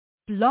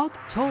Blog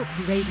Talk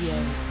Radio.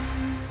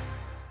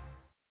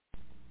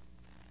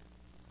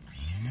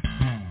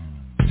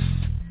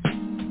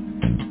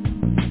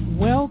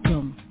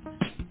 Welcome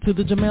to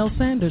the Jamelle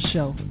Sanders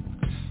Show,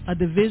 a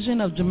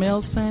division of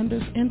Jamelle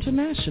Sanders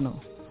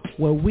International,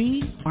 where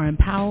we are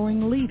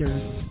empowering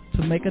leaders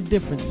to make a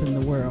difference in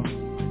the world.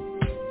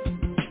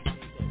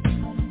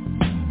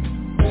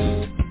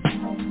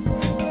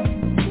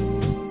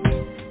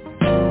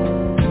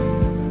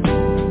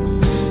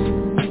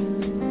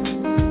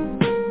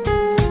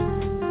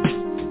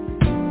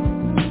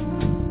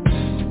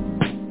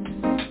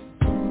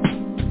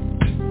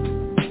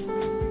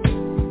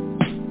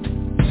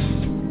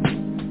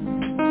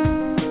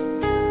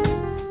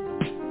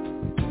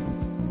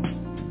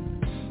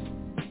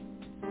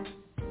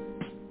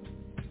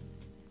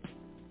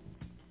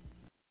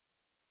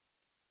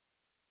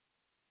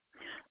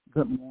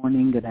 Good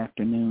morning, good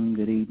afternoon,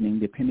 good evening,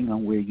 depending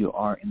on where you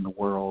are in the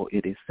world.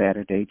 It is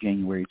Saturday,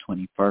 January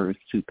 21st,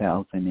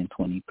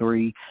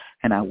 2023,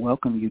 and I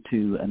welcome you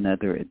to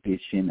another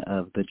edition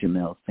of the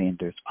Jamelle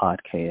Sanders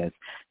podcast.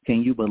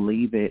 Can you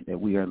believe it that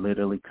we are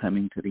literally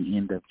coming to the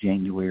end of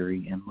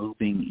January and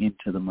moving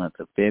into the month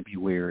of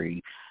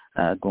February,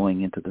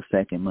 going into the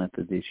second month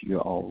of this year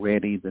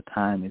already? The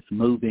time is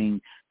moving,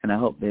 and I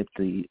hope that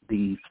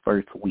these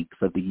first weeks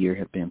of the year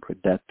have been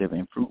productive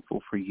and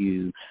fruitful for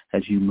you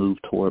as you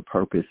move toward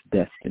purpose,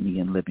 destiny,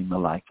 and living the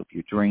life of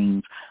your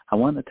dreams. I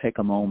want to take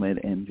a moment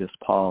and just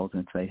pause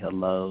and say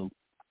hello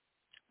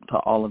to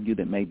all of you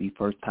that may be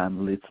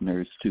first-time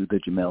listeners to the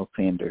Jamelle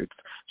Sanders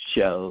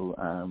Show.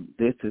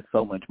 This is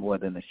so much more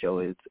than a show.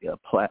 It's a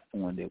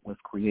platform that was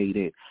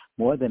created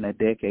more than a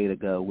decade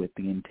ago with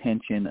the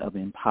intention of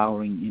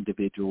empowering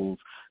individuals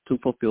to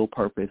fulfill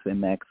purpose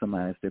and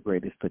maximize their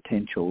greatest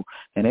potential.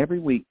 And every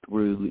week,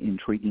 through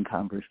intriguing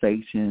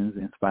conversations,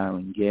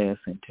 inspiring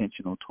guests,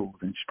 intentional tools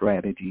and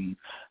strategies,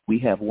 we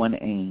have one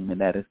aim,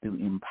 and that is to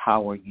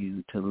empower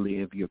you to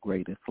live your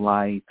greatest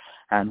life.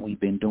 And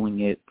we've been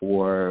doing it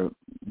for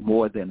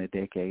more than a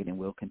decade, and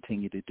we'll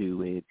continue to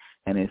do it.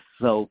 And it's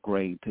so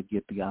great to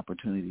get the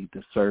opportunity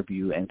to serve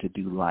you and to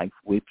do life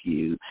with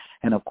you.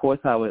 And, of course,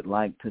 I would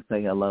like to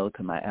say hello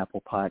to my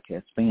Apple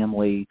Podcast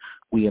family.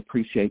 We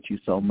appreciate you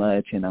so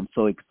much, and I'm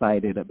so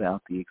excited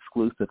about the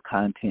exclusive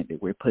content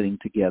that we're putting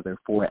together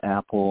for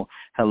Apple.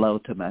 Hello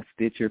to my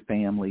Stitcher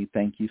family.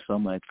 Thank you so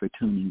much for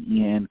tuning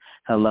in.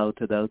 Hello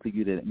to those of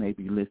you that may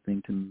be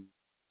listening to me.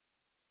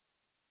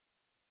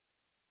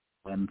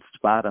 And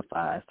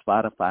Spotify.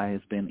 Spotify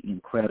has been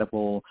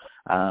incredible.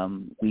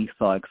 We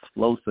saw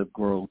explosive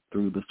growth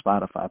through the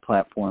Spotify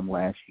platform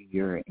last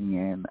year,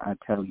 and I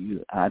tell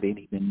you, I didn't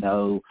even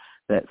know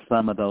that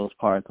some of those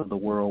parts of the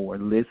world were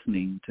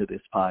listening to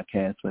this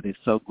podcast, but it's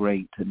so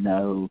great to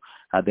know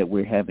that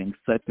we're having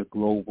such a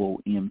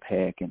global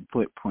impact and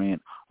footprint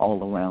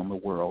all around the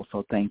world.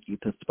 So thank you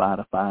to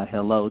Spotify.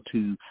 Hello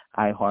to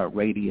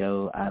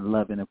iHeartRadio. I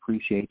love and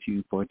appreciate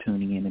you for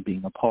tuning in and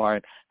being a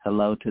part.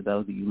 Hello to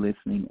those of you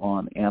listening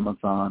on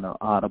Amazon or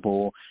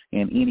Audible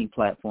and any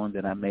platform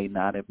that I may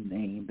not have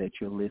named that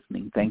you're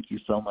listening. Thank you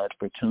so much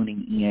for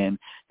tuning in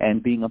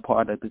and being a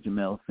part of the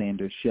Jamelle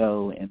Sanders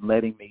Show and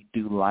letting me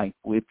do life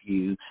with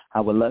you. I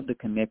would love to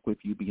connect with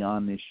you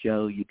beyond this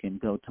show. You can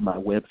go to my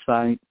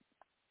website.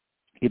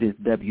 It is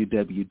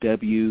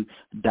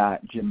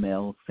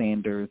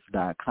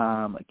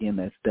www.jamellesanders.com. Again,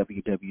 that's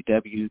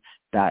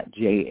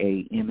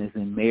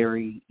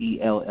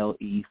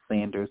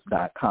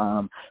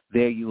www.jamellesanders.com.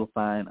 There you will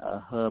find a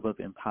hub of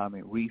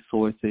empowerment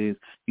resources.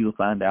 You will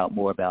find out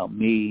more about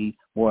me,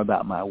 more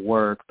about my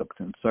work, the books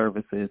and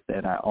services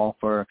that I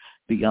offer.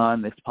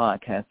 Beyond this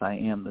podcast, I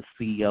am the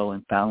CEO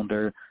and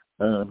founder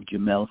of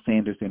Jamelle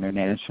Sanders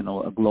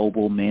International, a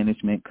global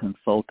management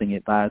consulting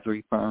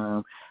advisory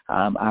firm.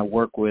 I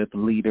work with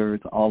leaders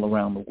all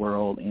around the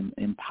world and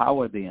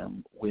empower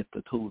them with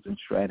the tools and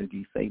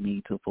strategies they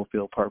need to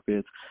fulfill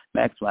purpose,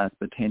 maximize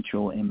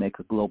potential, and make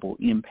a global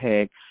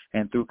impact.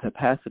 And through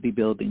capacity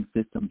building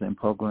systems and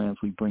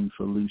programs, we bring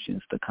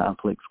solutions to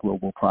complex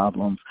global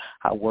problems.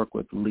 I work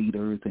with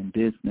leaders in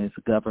business,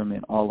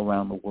 government all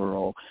around the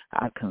world.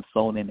 I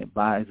consult and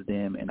advise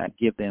them, and I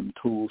give them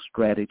tools,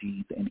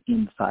 strategies, and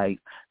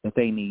insights that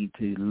they need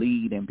to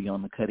lead and be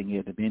on the cutting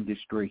edge of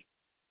industry.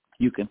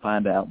 You can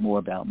find out more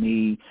about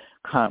me,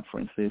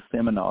 conferences,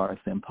 seminars,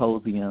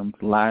 symposiums,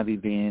 live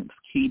events,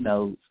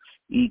 keynotes,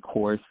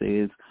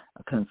 e-courses,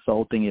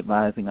 consulting,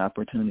 advising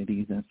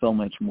opportunities, and so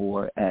much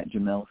more at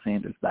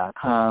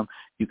jamellesanders.com.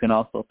 You can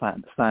also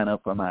sign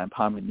up for my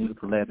empowerment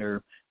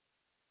newsletter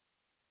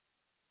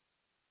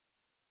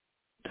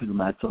to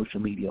my social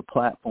media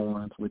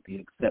platforms, with the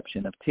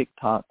exception of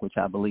TikTok, which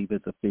I believe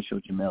is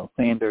official Jamelle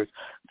Sanders.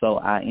 So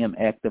I am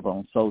active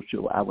on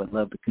social. I would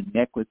love to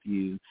connect with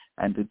you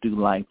and to do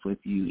life with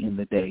you in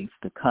the days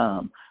to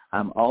come.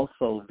 I'm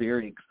also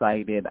very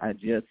excited. I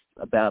just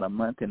about a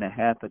month and a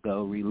half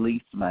ago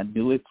released my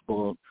newest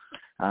book,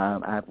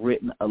 I've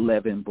written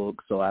 11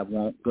 books, so I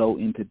won't go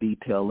into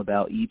detail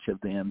about each of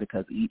them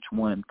because each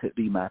one could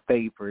be my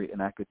favorite,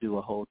 and I could do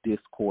a whole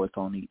discourse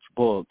on each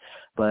book.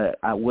 But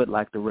I would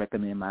like to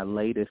recommend my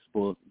latest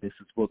book. This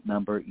is book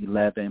number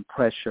 11,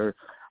 Pressure,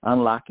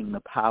 Unlocking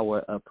the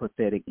Power of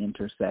Prophetic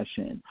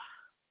Intercession.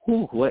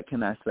 What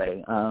can I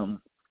say?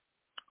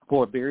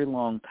 For a very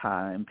long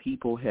time,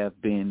 people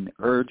have been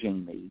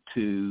urging me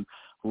to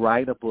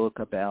write a book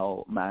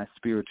about my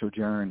spiritual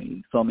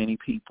journey. So many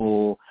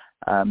people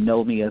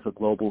know me as a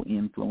global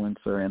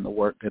influencer and the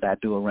work that I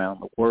do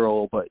around the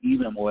world, but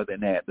even more than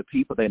that, the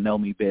people that know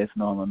me best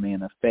know I'm a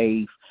man of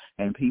faith,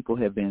 and people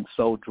have been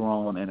so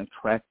drawn and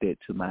attracted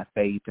to my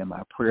faith and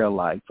my prayer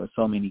life for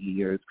so many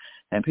years.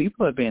 And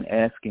people have been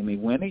asking me,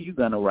 when are you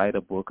going to write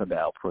a book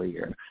about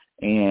prayer?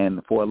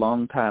 And for a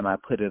long time, I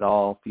put it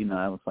off.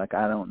 I was like,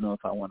 I don't know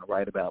if I want to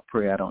write about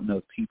prayer. I don't know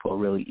if people are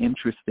really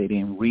interested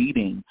in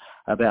reading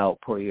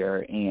about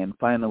prayer. And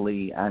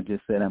finally, I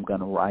just said I'm going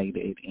to write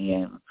it.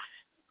 And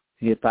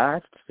if I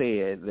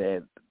said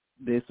that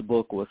this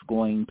book was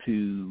going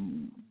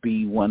to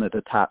be one of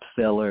the top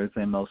sellers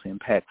and most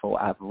impactful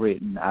I've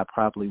written, I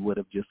probably would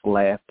have just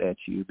laughed at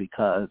you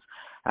because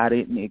I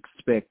didn't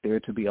expect there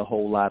to be a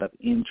whole lot of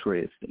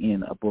interest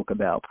in a book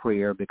about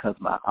prayer because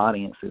my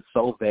audience is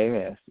so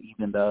vast.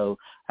 Even though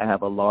I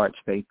have a large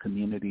faith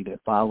community that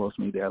follows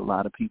me, there are a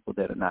lot of people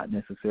that are not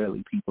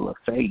necessarily people of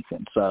faith.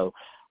 And so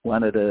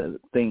one of the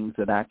things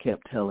that I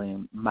kept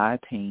telling my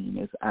team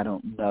is I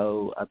don't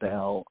know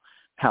about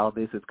how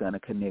this is going to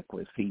connect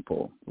with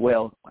people.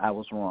 Well, I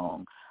was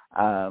wrong.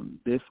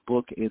 This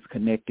book is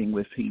connecting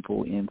with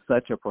people in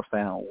such a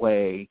profound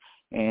way.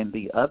 And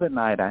the other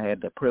night I had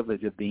the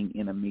privilege of being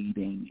in a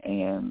meeting,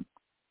 and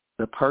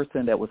the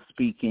person that was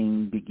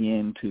speaking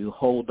began to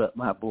hold up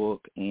my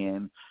book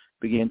and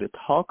began to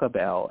talk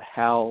about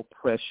how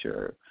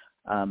pressure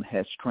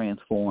has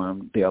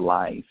transformed their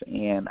life.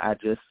 And I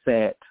just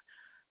sat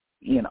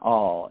in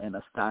awe and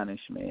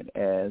astonishment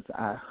as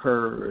I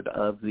heard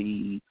of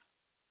the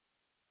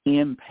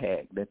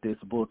impact that this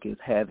book is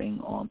having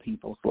on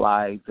people's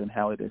lives and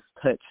how it has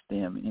touched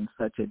them in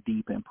such a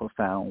deep and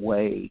profound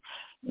way.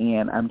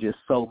 And I'm just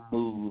so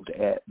moved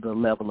at the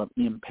level of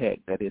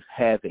impact that it's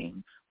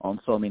having on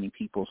so many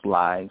people's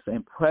lives.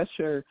 And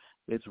Pressure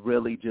is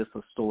really just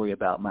a story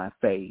about my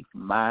faith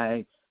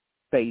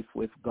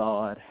with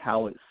God,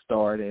 how it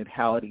started,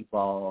 how it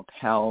evolved,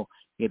 how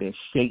it has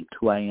shaped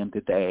who I am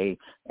today,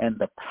 and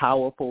the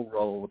powerful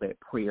role that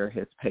prayer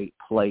has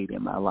played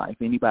in my life.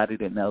 Anybody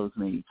that knows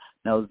me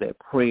knows that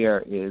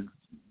prayer is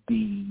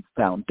the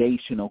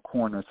foundational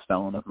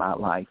cornerstone of my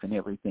life and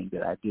everything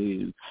that I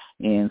do.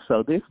 And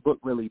so this book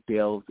really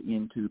delves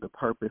into the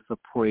purpose of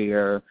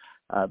prayer,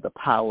 the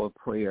power of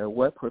prayer,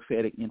 what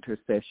prophetic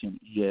intercession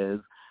is,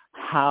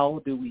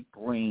 how do we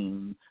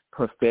bring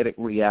prophetic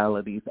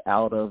realities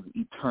out of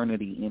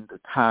eternity into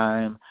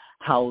time,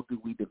 how do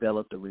we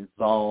develop the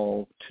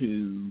resolve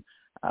to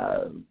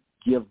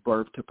give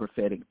birth to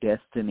prophetic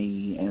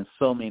destiny, and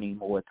so many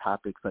more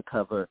topics I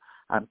cover.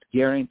 I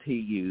guarantee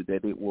you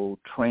that it will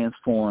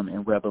transform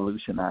and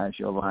revolutionize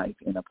your life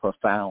in a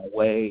profound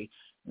way,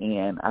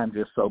 and I'm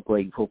just so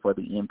grateful for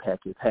the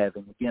impact it's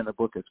having. Again, the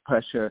book is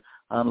Pressure,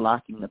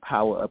 Unlocking the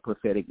Power of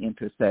Prophetic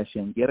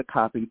Intercession. Get a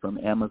copy from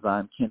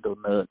Amazon, Kindle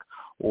Nook,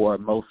 or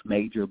most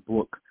major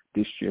book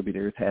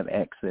distributors have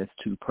access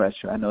to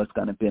Pressure. I know it's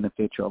going to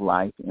benefit your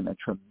life in a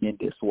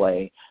tremendous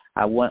way.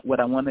 I want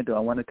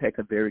to take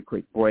a very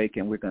quick break,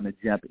 and we're going to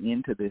jump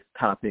into this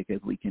topic as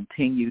we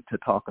continue to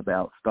talk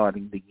about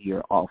starting the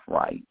year off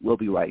right. We'll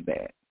be right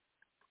back.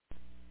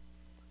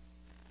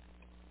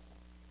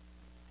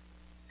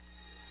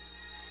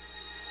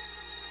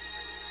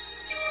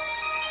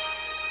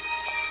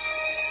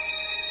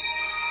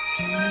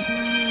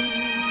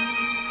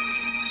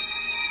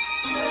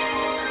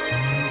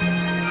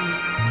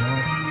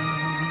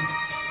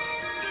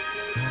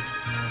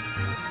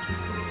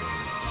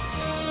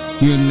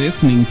 You're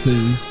listening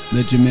to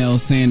The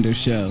Jamelle Sanders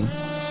Show,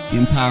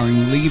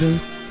 empowering leaders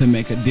to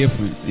make a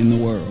difference in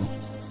the world.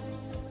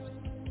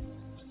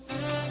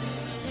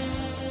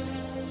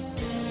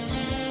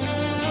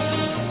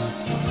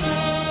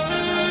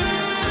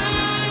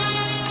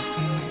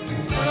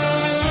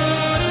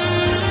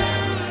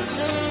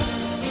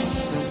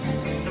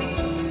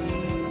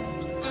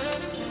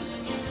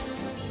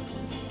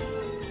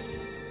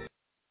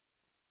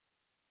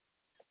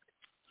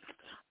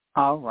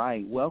 All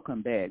right,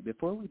 welcome back.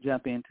 Before we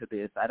jump into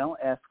this, I don't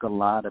ask a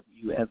lot of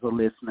you as a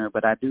listener,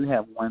 but I do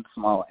have one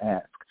small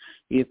ask.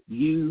 If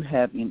you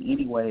have in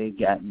any way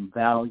gotten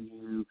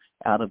value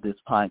out of this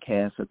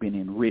podcast or been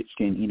enriched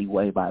in any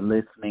way by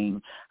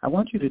listening, I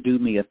want you to do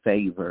me a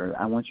favor.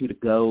 I want you to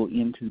go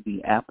into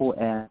the Apple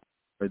app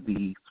or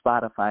the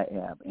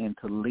Spotify app and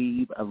to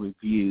leave a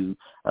review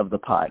of the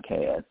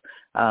podcast.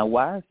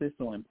 Why is this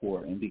so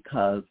important?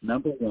 Because,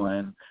 number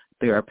one,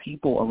 there are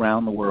people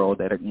around the world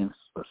that are in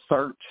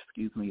search,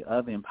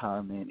 of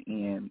empowerment,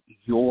 and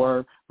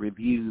your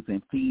reviews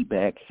and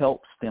feedback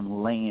helps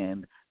them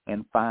land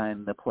and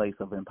find the place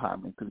of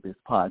empowerment through this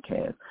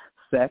podcast.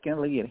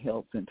 Secondly, it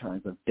helps in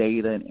terms of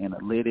data and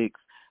analytics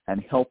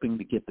and helping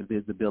to get the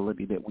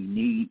visibility that we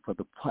need for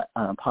the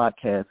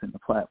podcast and the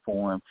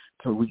platform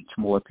to reach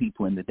more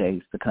people in the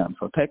days to come.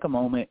 So take a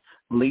moment,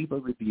 leave a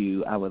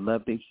review. I would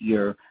love to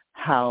hear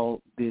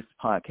how this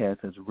podcast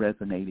has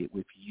resonated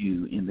with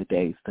you in the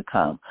days to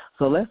come.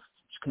 So let's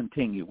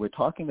continue. We're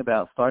talking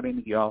about starting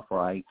the year off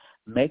right,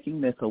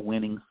 making this a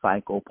winning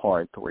cycle,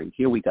 part 3.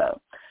 Here we go.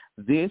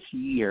 This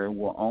year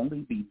will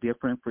only be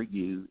different for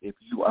you if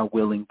you are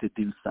willing to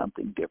do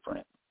something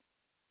different.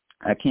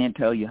 I can't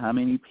tell you how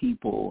many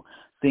people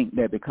think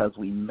that because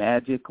we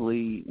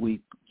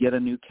get a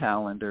new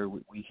calendar,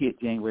 we hit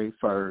January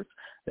 1st,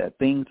 that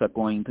things are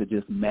going to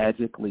just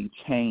magically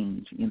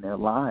change in their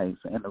lives.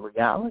 And the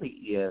reality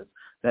is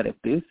that if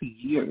this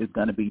year is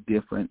going to be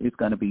different, it's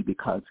going to be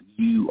because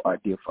you are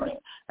different,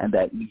 and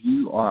that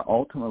you are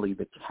ultimately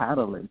the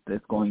catalyst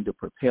that's going to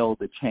propel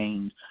the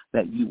change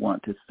that you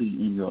want to see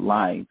in your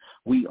life.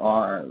 We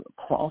are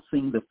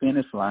crossing the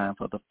finish line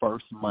for the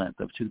first month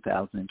of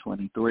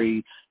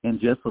 2023. In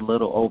just a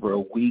little over a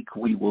week,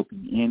 we will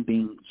be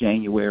ending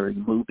January,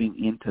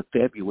 moving into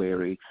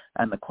February.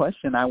 And the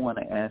question I want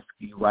to ask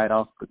you right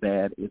off the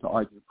bat is,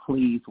 are you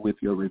pleased with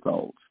your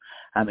results?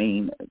 I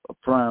mean,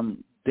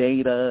 from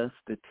data,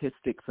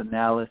 statistics,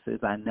 analysis,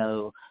 I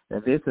know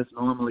that this is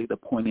normally the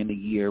point in the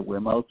year where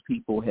most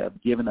people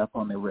have given up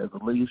on their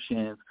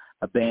resolutions,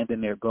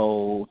 abandoned their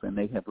goals, and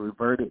they have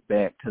reverted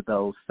back to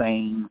those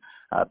same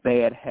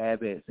bad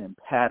habits and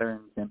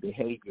patterns and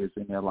behaviors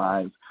in their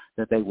lives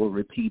that they were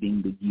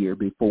repeating the year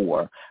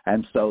before.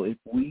 And so if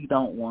we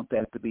don't want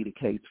that to be the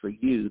case for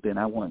you, then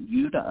I want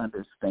you to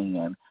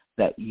understand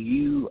that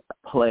you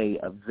play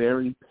a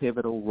very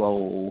pivotal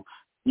role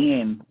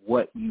in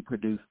what you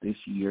produce this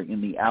year,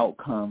 in the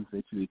outcomes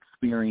that you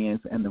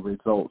experience and the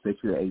results that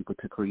you're able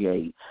to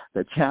create.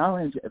 The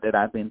challenge that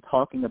I've been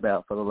talking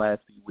about for the last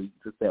few weeks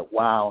is that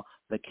while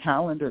the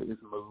calendar is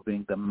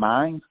moving, the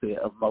mindset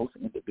of most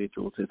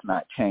individuals has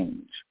not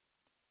changed.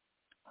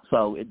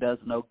 So it does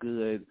no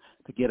good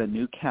to get a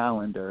new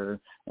calendar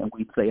and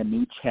we say a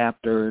new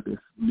chapter, this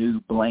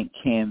new blank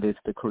canvas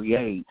to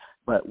create,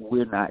 but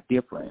we're not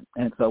different.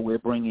 And so we're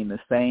bringing the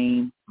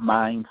same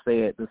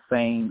mindset, the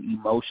same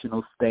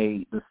emotional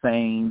state, the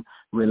same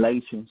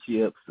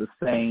relationships, the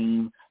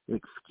same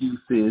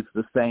excuses,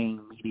 the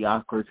same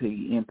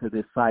mediocrity into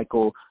this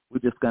cycle. We're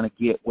just going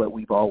to get what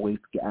we've always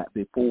got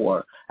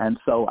before. And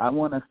so I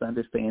want us to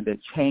understand that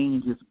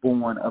change is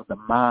born of the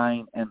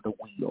mind and the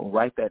will.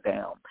 Write that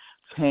down.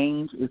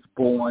 Change is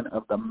born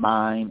of the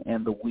mind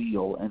and the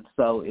will. And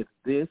so if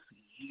this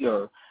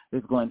year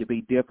is going to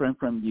be different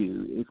from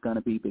you, it's going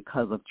to be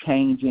because of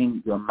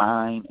changing your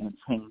mind and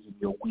changing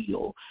your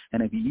will.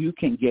 And if you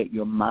can get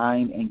your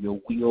mind and your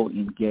will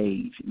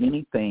engaged,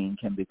 anything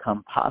can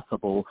become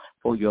possible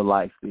for your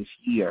life this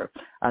year.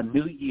 A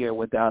new year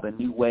without a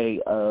new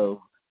way of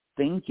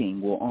thinking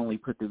will only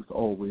produce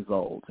old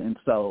results. And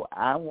so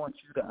I want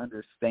you to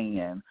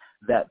understand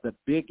that the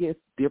biggest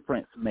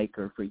difference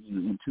maker for you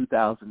in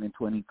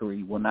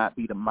 2023 will not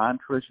be the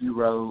mantras you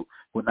wrote,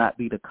 will not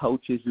be the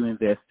coaches you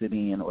invested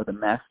in or the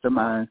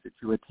masterminds that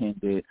you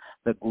attended.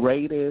 The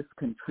greatest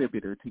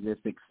contributor to your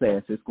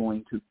success is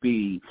going to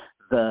be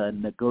the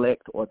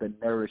neglect or the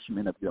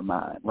nourishment of your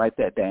mind. Write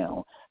that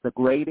down. The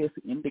greatest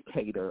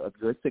indicator of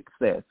your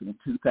success in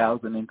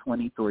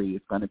 2023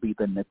 is going to be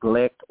the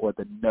neglect or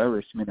the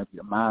nourishment of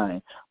your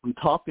mind. We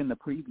talked in the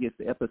previous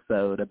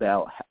episode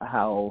about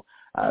how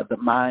the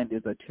mind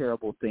is a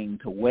terrible thing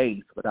to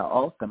waste, but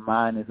also the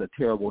mind is a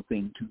terrible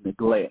thing to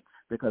neglect,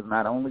 because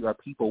not only are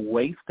people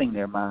wasting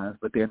their minds,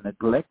 but they're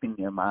neglecting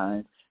their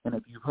minds. And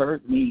if you've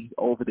heard me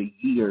over the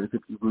years,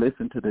 if you've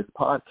listened to this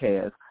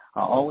podcast,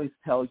 I always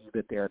tell you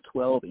that there are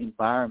 12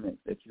 environments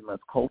that you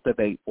must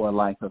cultivate for a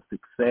life of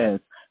success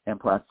and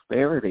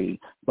prosperity.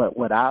 But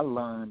what I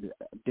learned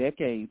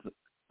decades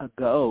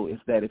ago is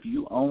that if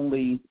you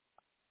only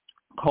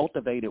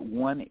cultivated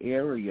one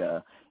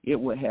area, it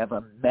would have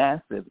a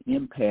massive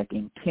impact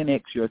and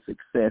 10x your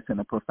success in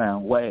a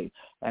profound way.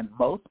 And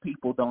most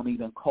people don't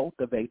even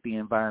cultivate the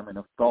environment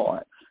of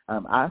thought.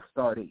 I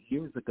started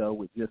years ago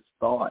with just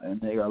thought, and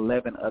there are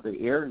 11 other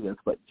areas,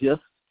 but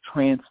just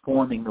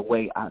transforming the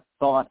way I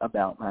thought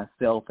about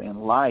myself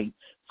and life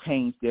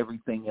changed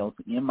everything else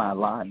in my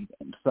life.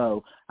 And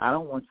so I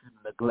don't want you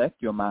to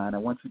neglect your mind. I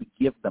want you to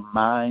give the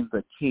mind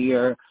the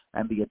care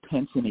and the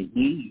attention it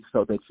needs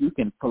so that you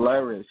can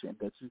flourish and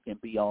that you can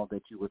be all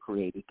that you were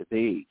created to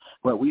be.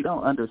 What we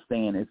don't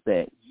understand is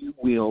that you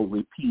will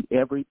repeat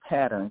every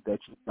pattern that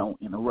you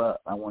don't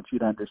interrupt. I want you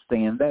to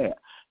understand that.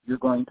 You're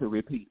going to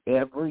repeat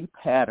every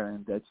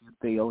pattern that you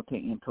fail to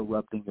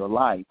interrupt in your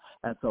life.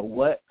 And so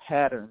what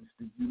patterns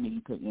do you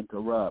need to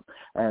interrupt?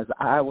 As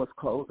I was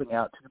closing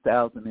out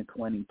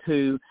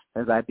 2022,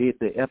 as I did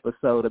the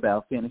episode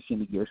about finishing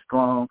the year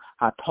strong,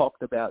 I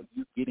talked about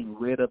you getting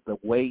rid of the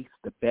waste,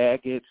 the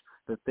baggage,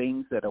 the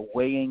things that are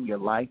weighing your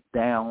life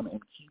down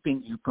and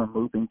keeping you from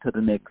moving to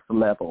the next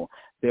level.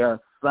 There are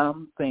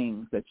some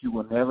things that you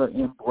will never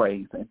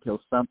embrace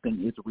until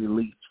something is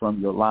released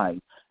from your life.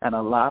 And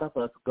a lot of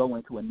us go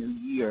into a new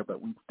year,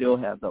 but we still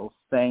have those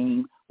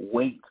same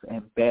weights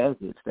and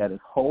baggage that is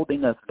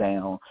holding us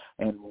down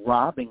and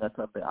robbing us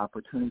of the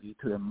opportunity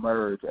to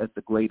emerge as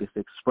the greatest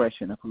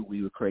expression of who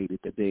we were created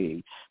to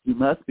be. You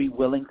must be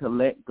willing to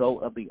let go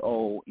of the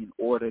old in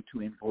order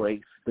to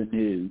embrace the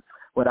new.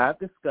 What I've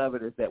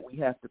discovered is that we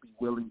have to be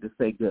willing to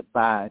say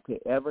goodbye to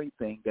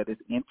everything that is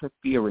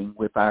interfering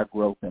with our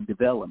growth and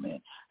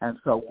development. And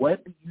so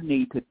what do you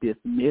need to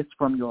dismiss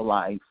from your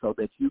life so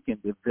that you can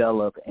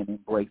develop and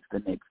embrace the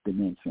next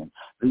dimension?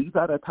 These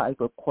are the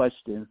type of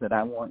questions that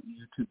I want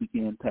you to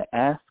begin to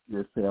ask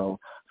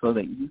yourself so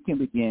that you can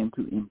begin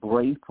to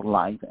embrace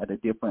life at a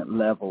different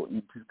level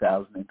in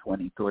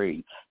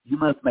 2023. You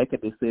must make a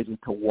decision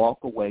to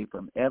walk away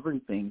from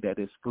everything that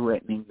is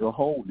threatening your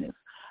wholeness.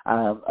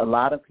 A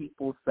lot of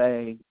people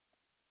say,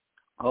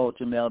 oh,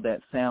 Jamelle, that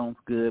sounds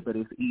good, but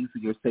it's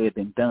easier said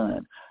than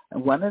done.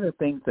 And one of the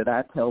things that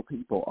I tell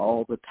people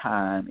all the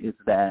time is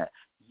that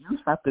you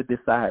have to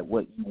decide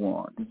what you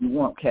want. Do you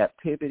want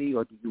captivity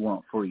or do you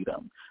want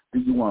freedom? Do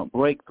you want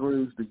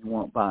breakthroughs? Do you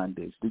want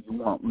bondage? Do you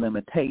want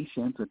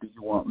limitations or do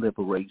you want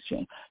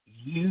liberation?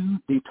 You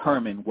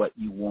determine what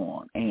you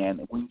want.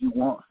 And when you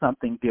want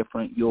something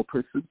different, you'll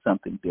pursue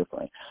something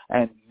different.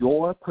 And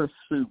your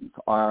pursuits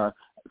are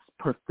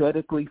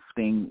prophetically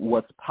seeing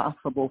what's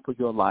possible for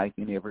your life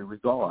in every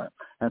regard.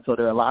 And so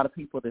there are a lot of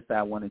people that say,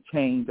 I want to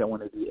change, I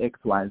want to do X,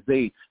 Y,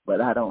 Z,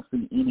 but I don't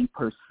see any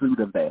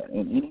pursuit of that.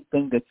 And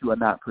anything that you are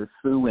not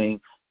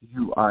pursuing,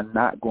 you are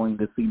not going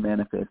to see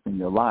manifest in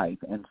your life.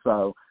 And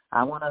so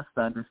I want us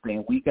to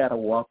understand we got to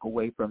walk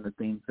away from the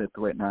things that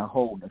threaten our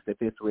wholeness. If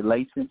it's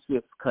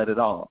relationships, cut it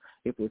off.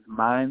 If it's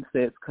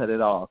mindsets, cut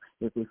it off.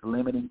 If it's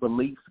limiting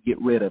beliefs,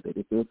 get rid of it.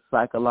 If it's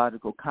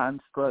psychological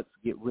constructs,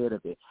 get rid of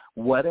it.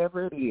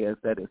 Whatever it is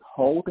that is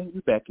holding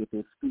you back, if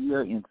it's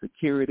fear,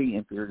 insecurity,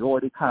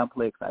 inferiority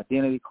complex,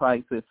 identity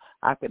crisis,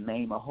 I could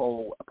name a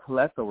whole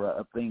plethora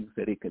of things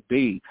that it could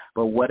be.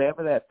 But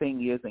whatever that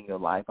thing is in your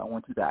life, I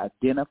want you to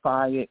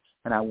identify it,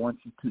 and I want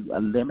you to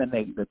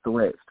eliminate the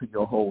threats to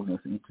your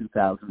wholeness in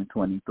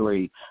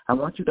 2023. I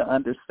want you to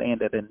understand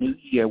that a new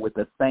year with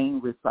the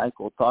same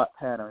recycled thought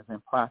patterns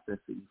and processes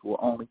will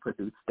only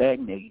produce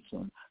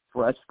stagnation,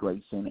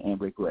 frustration, and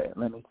regret.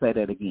 Let me say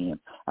that again.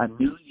 A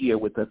new year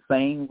with the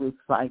same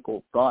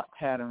recycled thought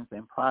patterns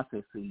and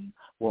processes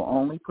will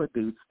only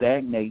produce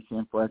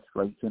stagnation,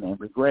 frustration, and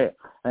regret.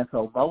 And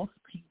so most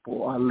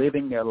people are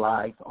living their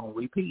lives on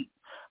repeat.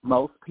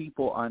 Most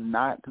people are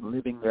not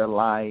living their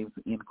lives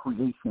in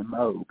creation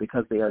mode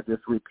because they are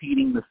just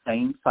repeating the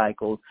same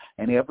cycles,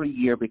 and every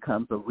year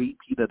becomes a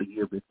repeat of the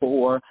year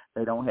before.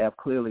 They don't have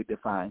clearly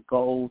defined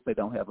goals. They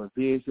don't have a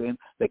vision.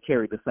 They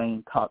carry the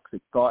same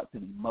toxic thoughts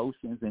and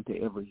emotions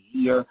into every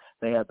year.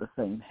 They have the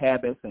same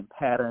habits and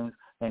patterns,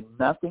 and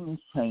nothing is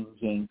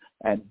changing,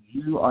 and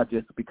you are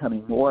just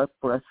becoming more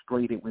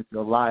frustrated with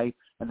your life,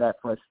 and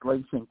that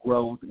frustration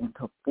grows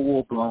into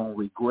full-blown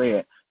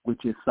regret,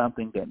 which is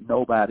something that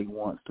nobody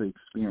wants to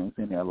experience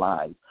in their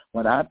lives.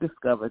 What I've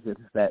discovered is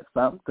that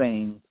some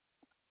things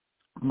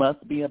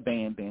must be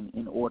abandoned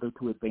in order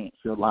to advance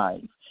your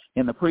life.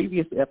 In the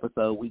previous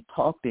episode, we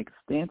talked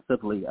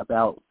extensively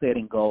about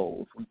setting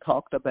goals. We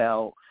talked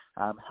about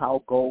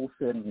how goal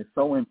setting is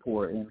so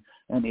important,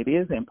 and it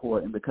is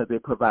important because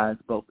it provides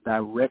both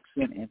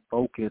direction and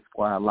focus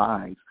for our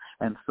lives.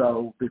 And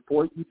so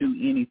before you do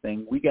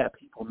anything, we got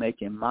people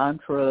making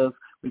mantras.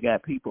 We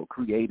got people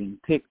creating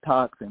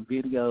TikToks and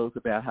videos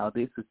about how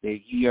this is their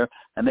year,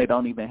 and they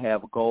don't even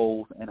have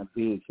goals and a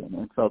vision.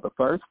 And so the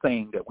first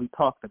thing that we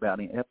talked about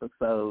in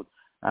the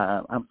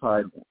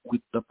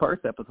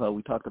first episode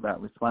we talked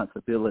about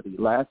responsibility.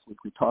 Last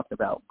week we talked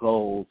about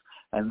goals.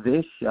 And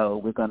this show,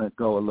 we're going to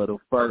go a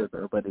little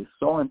further, but it's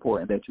so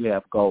important that you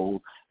have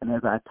goals. And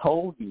as I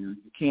told you,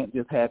 you can't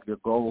just have your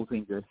goals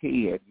in your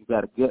head. You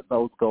got to get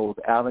those goals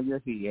out of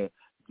your head,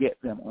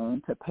 get them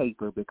onto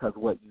paper, because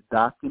what you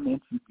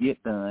document, you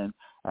get done,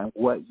 and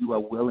what you are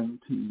willing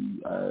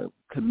to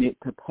commit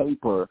to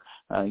paper,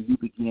 you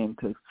begin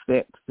to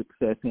set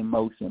success in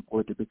motion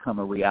for it to become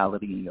a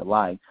reality in your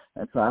life.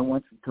 And so I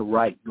want you to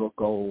write your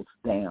goals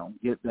down,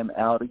 get them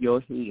out of your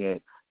head,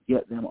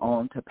 get them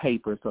onto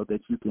paper so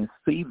that you can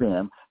see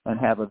them and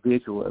have a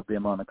visual of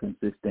them on a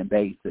consistent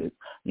basis.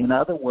 In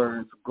other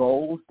words,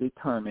 goals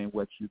determine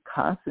what you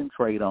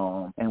concentrate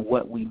on and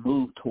what we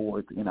move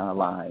towards in our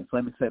lives.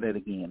 Let me say that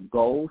again.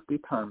 Goals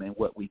determine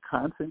what we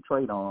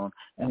concentrate on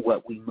and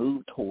what we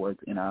move towards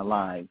in our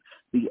lives.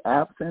 The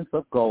absence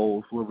of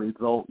goals will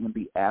result in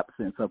the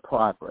absence of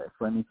progress.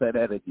 Let me say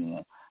that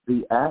again.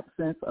 The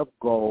absence of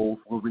goals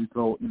will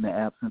result in the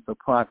absence of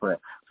progress.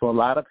 So a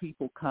lot of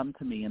people come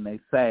to me and they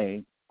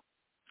say,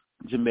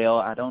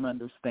 Jamelle, I don't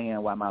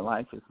understand why my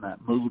life is not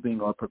moving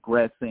or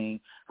progressing.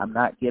 I'm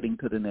not getting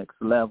to the next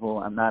level.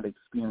 I'm not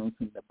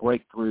experiencing the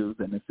breakthroughs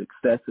and the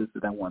successes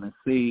that I want to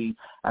see.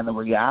 And the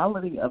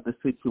reality of the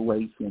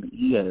situation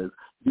is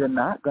you're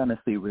not going to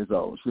see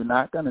results. You're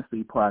not going to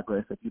see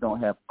progress if you don't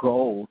have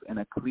goals and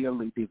a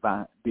clearly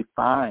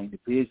defined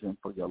vision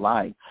for your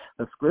life.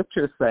 The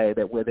scriptures say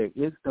that where there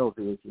is no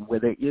vision, where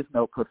there is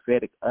no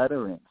prophetic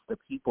utterance, the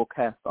people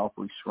cast off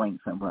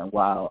restraints and run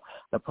wild.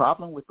 The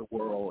problem with the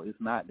world is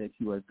not that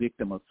you are a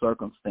victim of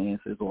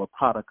circumstances or a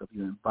product of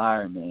your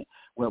environment.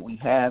 What we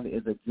have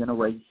is a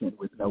generation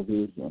with no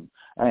vision.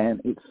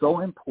 And it's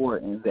so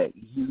important that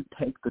you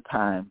take the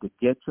time to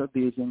get your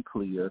vision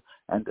clear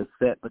and to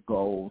set the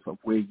goals of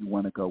where you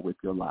want to go with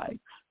your life.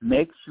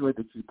 Make sure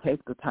that you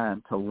take the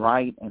time to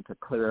write and to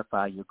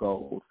clarify your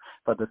goals.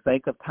 For the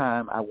sake of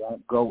time, I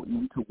won't go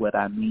into what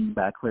I mean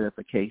by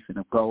clarification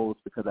of goals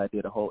because I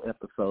did a whole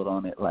episode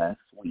on it last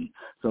week.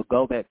 So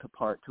go back to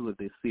part 2 of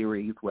this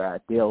series where I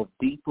delve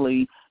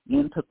deeply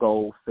into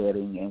goal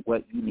setting and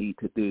what you need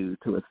to do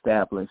to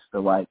establish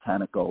the right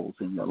kind of goals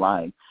in your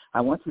life.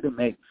 I want you to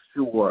make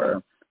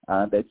sure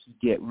that you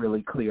get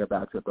really clear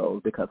about your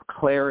goals because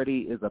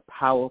clarity is a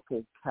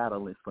powerful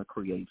catalyst for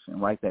creation.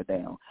 Write that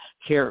down.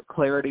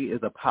 Clarity is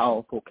a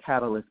powerful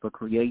catalyst for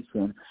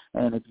creation.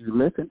 And if you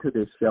listen to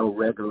this show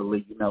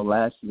regularly, you know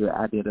last year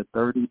I did a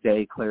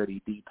 30-day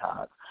clarity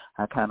detox.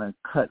 I kind of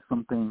cut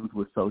some things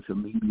with social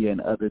media and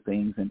other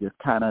things and just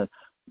kind of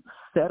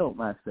settled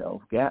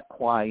myself, got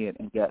quiet,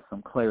 and got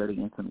some clarity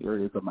in some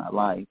areas of my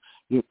life.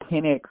 It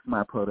 10x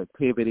my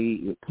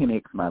productivity. It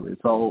 10x my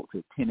results.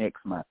 It 10x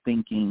my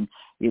thinking.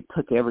 It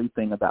took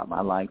everything about my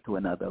life to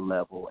another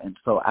level. And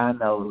so I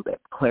know that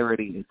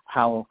clarity is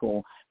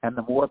powerful, and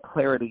the more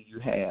clarity you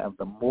have,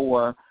 the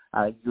more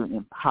you're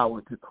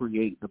empowered to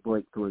create the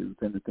breakthroughs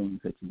and the things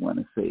that you want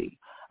to see.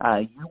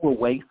 You will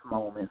waste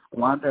moments,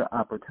 squander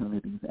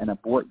opportunities, and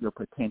abort your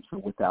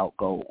potential without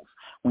goals.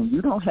 When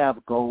you don't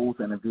have goals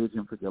and a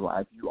vision for your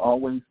life, you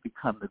always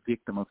become the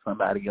victim of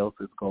somebody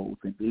else's goals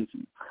and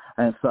vision.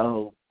 And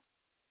so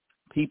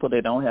people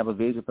that don't have a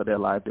vision for their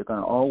life, they're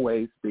going to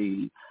always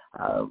be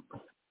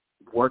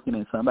working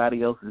in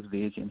somebody else's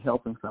vision,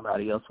 helping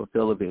somebody else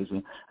fulfill a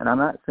vision. And I'm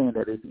not saying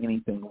that there's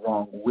anything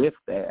wrong with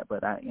that,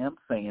 but I am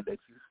saying that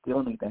you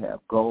still need to have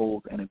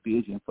goals and a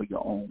vision for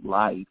your own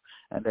life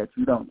and that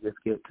you don't just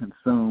get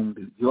consumed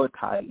your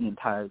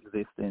entire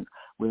existence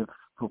with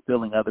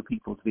fulfilling other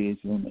people's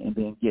vision and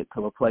then get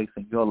to a place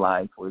in your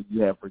life where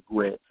you have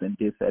regrets and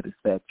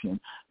dissatisfaction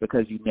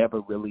because you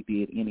never really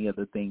did any of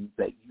the things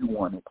that you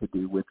wanted to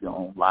do with your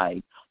own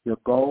life. Your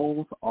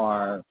goals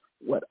are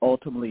what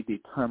ultimately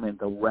determine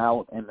the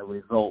route and the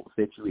results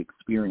that you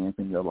experience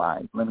in your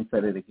life. Let me say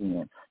that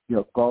again.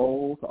 Your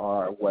goals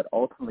are what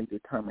ultimately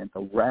determine the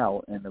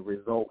route and the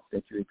results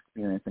that you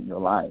experience in your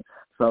life.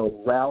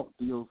 So route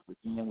deals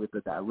again with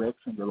the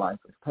direction your life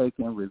is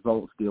taking.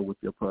 Results deal with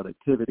your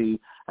productivity.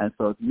 And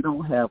so if you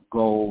don't have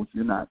goals,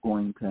 you're not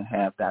going to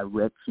have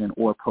direction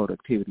or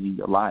productivity in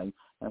your life.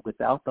 And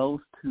without those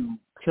two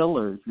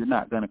pillars, you're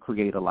not going to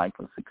create a life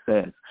of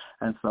success.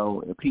 And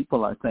so if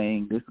people are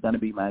saying this is going to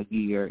be my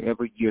year,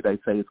 every year they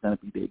say it's going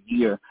to be their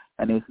year,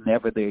 and it's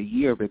never their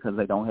year because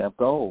they don't have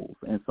goals.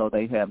 And so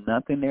they have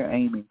nothing they're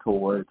aiming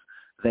towards.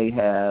 They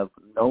have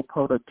no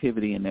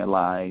productivity in their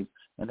lives,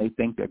 and they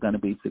think they're going to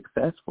be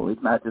successful.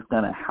 It's not just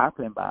going to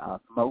happen by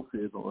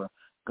osmosis or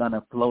going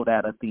to float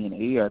out of thin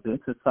air. This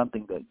is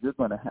something that you're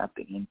going to have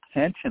to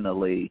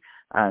intentionally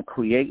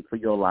create for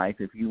your life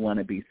if you want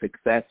to be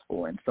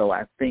successful. And so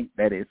I think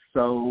that it's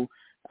so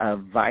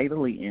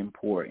vitally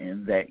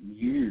important that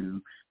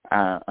you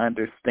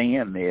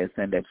understand this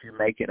and that you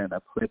make it an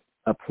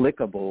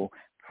applicable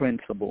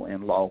principle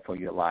and law for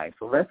your life.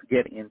 So let's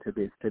get into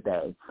this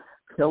today.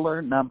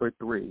 Pillar number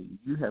 3,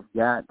 you have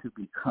got to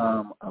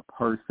become a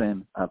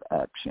person of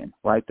action.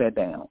 Write that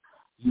down.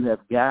 You have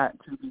got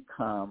to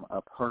become a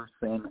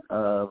person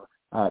of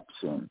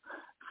action.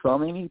 So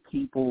many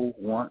people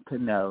want to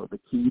know the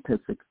key to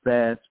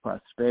success,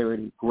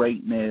 prosperity,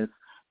 greatness,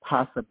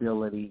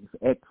 possibilities,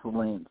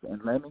 excellence,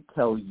 and let me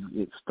tell you,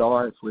 it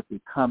starts with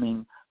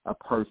becoming a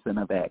person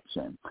of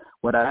action.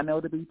 What I know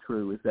to be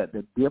true is that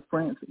the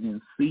difference in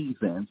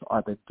seasons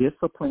are the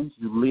disciplines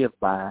you live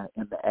by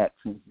and the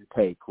actions you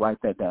take.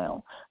 Write that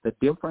down. The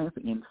difference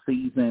in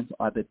seasons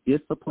are the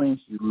disciplines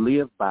you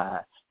live by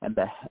and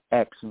the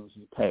actions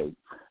you take.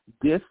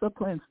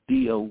 Disciplines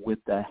deal with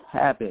the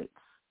habits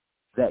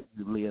that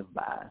you live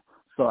by.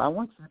 So I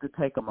want you to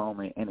take a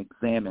moment and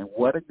examine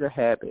what are your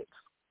habits.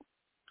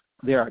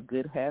 There are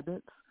good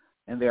habits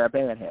and there are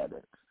bad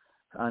habits.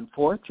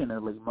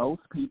 Unfortunately,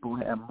 most people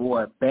have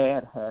more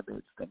bad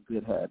habits than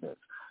good habits.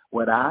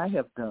 What I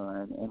have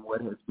done and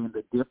what has been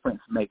the difference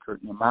maker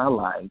in my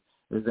life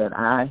is that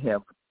I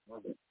have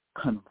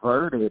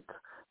converted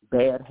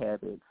bad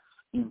habits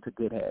into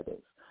good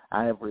habits.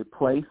 I have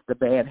replaced the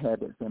bad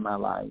habits in my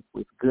life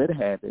with good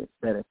habits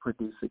that have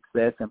produced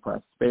success and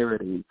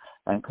prosperity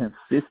and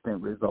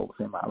consistent results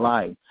in my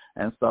life.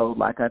 And so,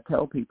 like I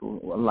tell people,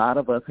 a lot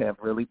of us have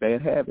really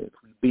bad habits.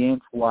 We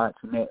binge watch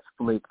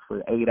Netflix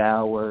for 8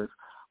 hours.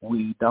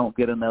 We don't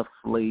get enough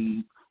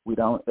sleep. We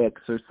don't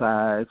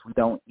exercise. We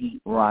don't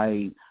eat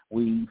right.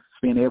 We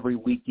spend every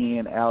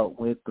weekend out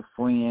with the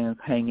friends,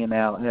 hanging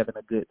out, having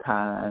a good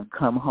time.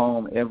 Come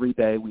home every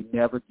day. We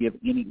never give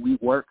any. We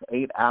work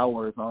 8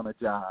 hours on a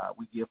job.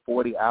 We give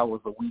 40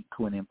 hours a week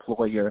to an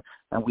employer,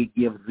 and we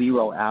give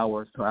 0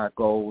 hours to our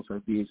goals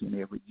or vision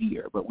every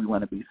year. But we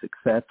want to be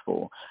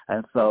successful.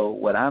 And so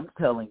what I'm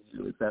telling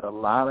you is that a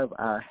lot of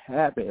our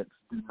habits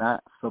do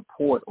not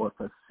support or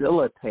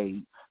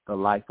facilitate the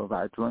life of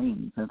our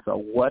dreams. And so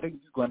what are you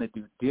going to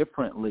do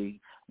differently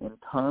in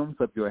terms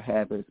of your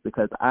habits?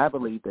 Because I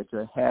believe that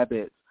your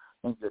habits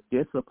and your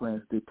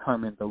disciplines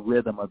determine the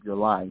rhythm of your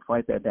life.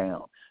 Write that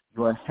down.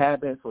 Your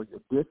habits or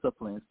your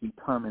disciplines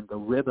determine the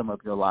rhythm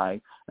of your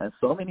life. And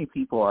so many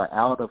people are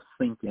out of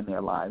sync in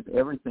their lives.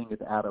 Everything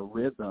is out of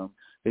rhythm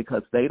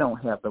because they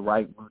don't have the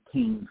right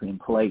routines in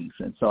place.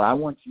 And so I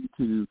want you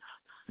to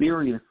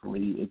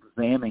seriously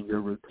examine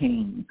your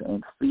routines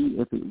and see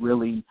if it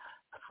really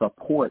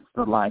supports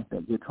the life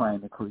that you're trying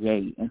to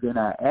create. And then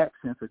our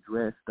actions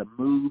address the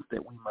moves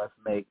that we must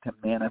make to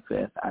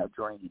manifest our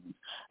dreams.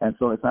 And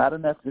so it's not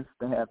enough just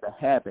to have the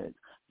habits.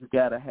 You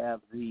got to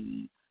have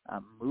the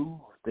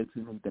moves that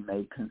you need to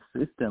make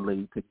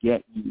consistently to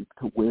get you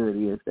to where it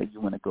is that you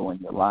want to go in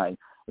your life.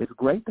 It's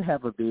great to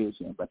have a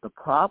vision, but the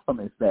problem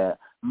is that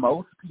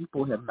most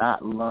people have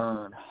not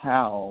learned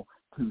how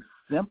to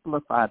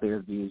simplify their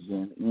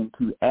vision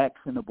into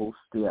actionable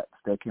steps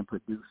that can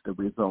produce the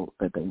results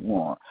that they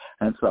want.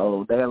 And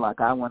so they're like,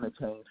 I want to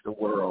change the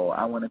world.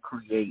 I want to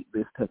create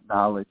this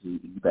technology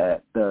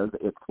that does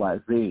X, Y,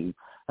 Z.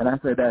 And I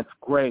said, that's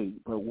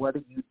great, but what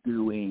are you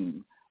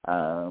doing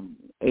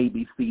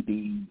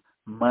ABCD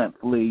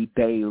monthly,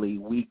 daily,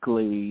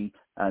 weekly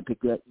to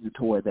get you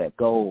toward that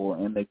goal?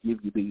 And they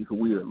give you these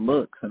weird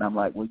looks. And I'm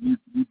like, well, you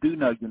do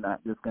know you're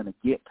not just going to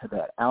get to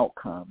that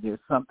outcome. There's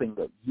something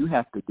that you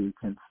have to do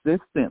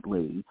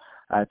consistently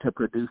to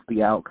produce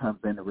the outcomes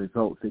and the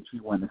results that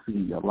you want to see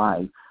in your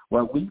life.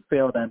 What we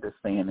fail to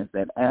understand is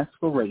that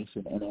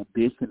aspiration and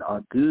ambition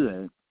are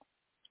good.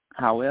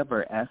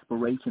 However,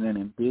 aspiration and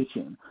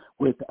ambition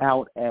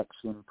without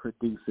action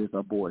produces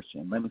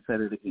abortion. Let me say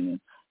it again.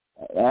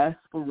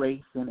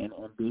 Aspiration and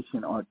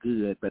ambition are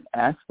good, but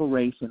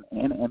aspiration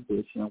and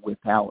ambition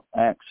without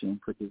action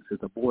produces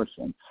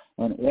abortion.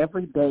 And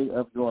every day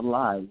of your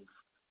life,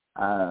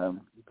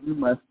 you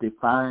must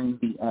define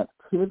the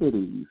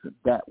activities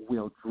that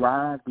will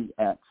drive the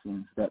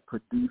actions that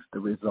produce the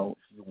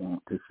results you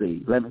want to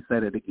see. Let me say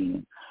that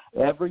again.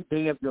 Every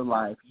day of your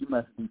life, you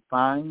must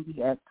define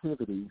the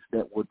activities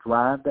that will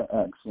drive the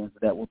actions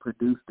that will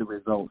produce the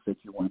results that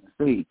you want to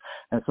see.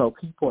 And so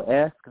people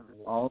ask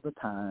me all the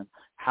time,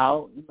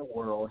 how in the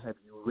world have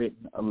you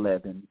written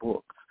 11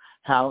 books?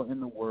 How in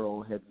the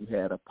world have you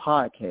had a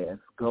podcast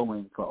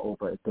going for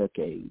over a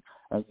decade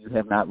and you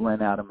have not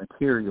run out of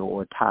material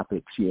or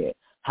topics yet?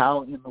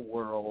 How in the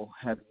world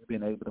have you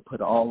been able to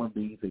put all of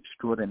these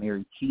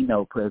extraordinary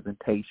keynote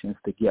presentations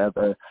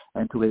together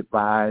and to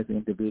advise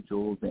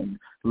individuals and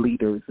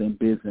leaders in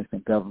business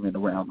and government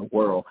around the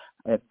world?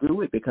 I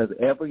do it because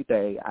every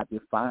day I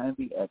define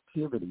the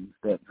activities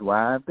that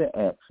drive the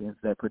actions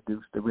that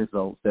produce the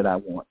results that I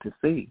want to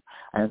see.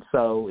 And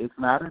so it's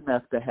not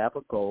enough to have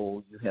a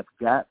goal. You have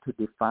got to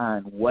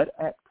define what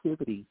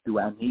activities do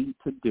I need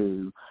to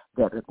do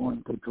that are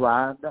going to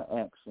drive the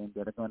action,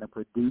 that are going to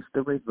produce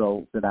the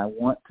results that I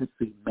want to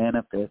see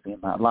manifest in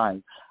my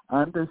life.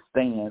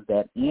 Understand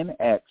that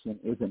inaction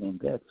is an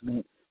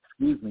investment,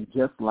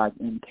 just like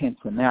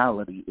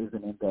intentionality is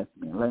an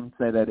investment. Let me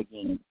say that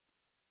again.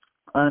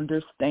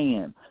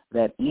 Understand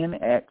that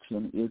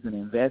inaction is an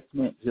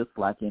investment just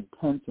like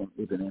intention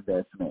is an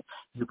investment.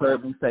 You've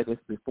heard me say this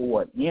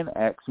before.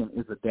 Inaction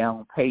is a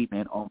down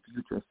payment on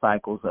future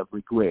cycles of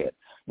regret.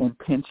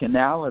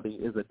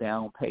 Intentionality is a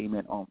down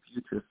payment on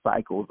future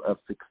cycles of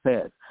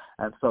success.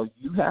 And so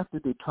you have to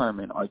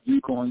determine, are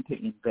you going to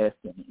invest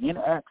in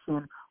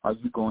inaction? Are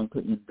you going to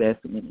invest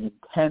in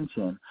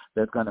intention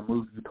that's going to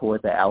move you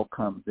toward the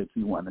outcomes that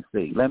you want to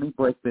see? Let me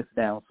break this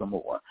down some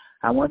more.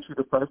 I want you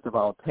to, first of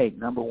all, take,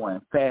 number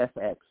one, fast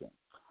action.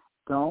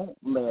 Don't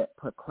let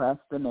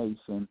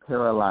procrastination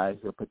paralyze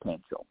your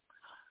potential.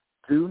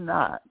 Do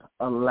not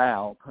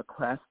allow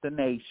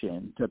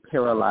procrastination to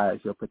paralyze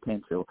your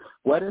potential.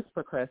 What is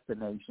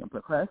procrastination?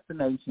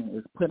 Procrastination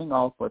is putting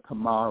off for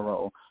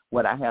tomorrow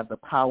what I have the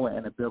power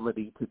and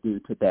ability to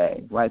do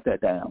today. Write that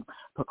down.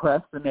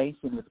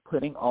 Procrastination is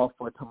putting off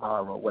for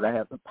tomorrow what I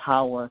have the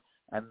power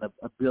and the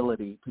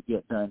ability to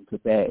get done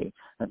today.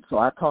 And so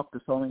I talk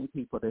to so many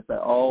people that say,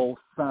 oh,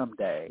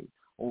 someday,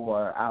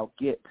 or I'll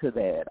get to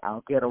that,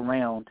 I'll get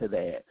around to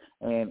that.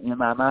 And in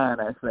my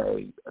mind, I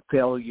say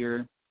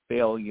failure,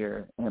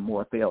 and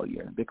more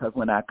failure. Because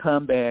when I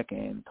come back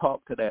and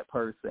talk to that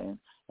person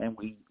and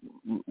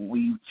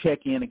we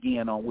check in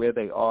again on where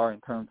they are in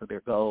terms of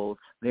their goals,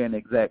 they're in the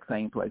exact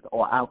same place.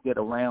 Or I'll get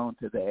around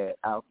to that,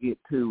 I'll get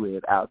to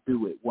it, I'll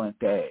do it one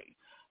day.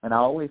 And I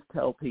always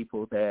tell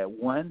people that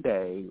one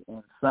day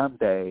and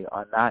someday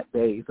are not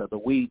days of the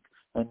week,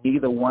 and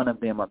neither one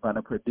of them are going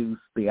to produce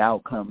the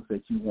outcomes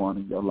that you want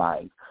in your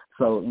life.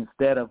 So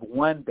instead of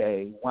one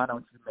day, why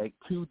don't you make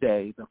 2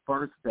 days the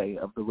first day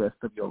of the rest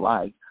of your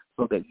life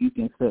so that you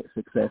can set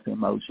success in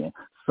motion?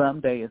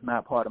 Someday is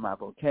not part of my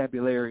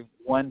vocabulary.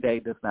 One day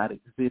does not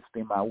exist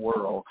in my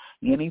world.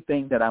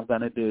 Anything that I'm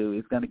going to do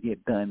is going to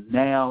get done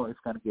now. It's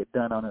going to get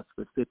done on a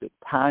specific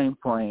time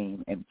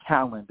frame and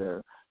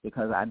calendar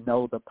because I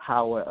know the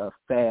power of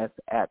fast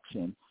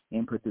action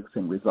in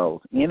producing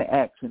results.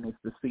 Inaction is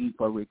the seed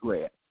for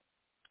regret.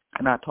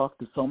 And I talk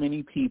to so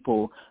many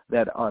people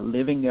that are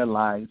living their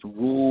lives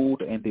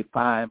ruled and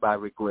defined by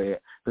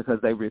regret because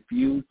they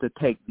refuse to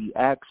take the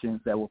actions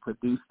that will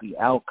produce the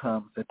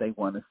outcomes that they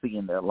want to see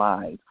in their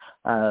lives.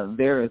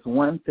 There is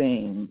one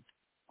thing,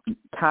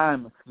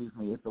 time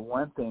is the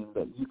one thing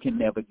that you can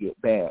never get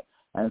back.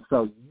 And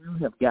so you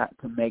have got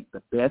to make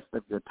the best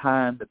of your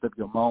time, the best of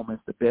your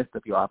moments, the best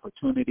of your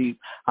opportunities.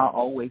 I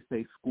always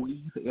say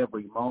squeeze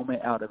every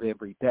moment out of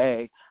every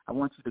day. I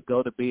want you to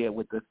go to bed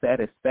with the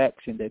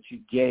satisfaction that you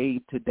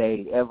gave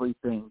today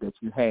everything that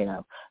you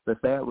have. The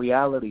sad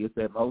reality is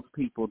that most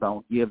people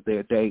don't give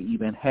their day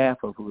even half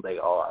of who they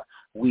are.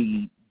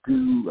 We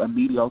do a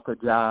mediocre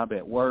job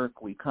at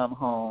work. We come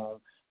home.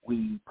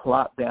 We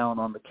plop down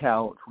on the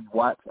couch. We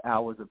watch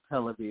hours of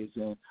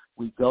television.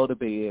 We go to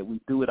bed.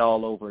 We do it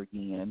all over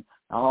again.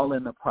 All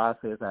in the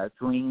process, our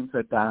dreams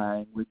are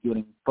dying. We're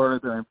getting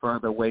further and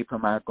further away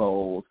from our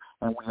goals,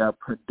 and we are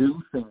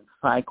producing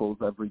cycles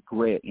of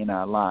regret in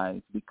our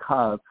lives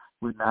because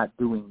we're not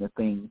doing the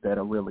things that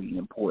are really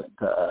important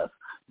to us.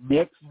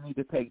 Next, you need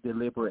to take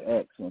deliberate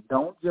action.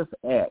 Don't just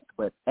act,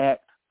 but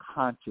act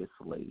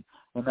consciously.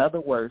 In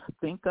other words,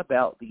 think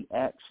about the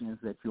actions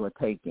that you are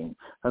taking,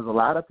 because a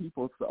lot of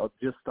people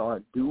just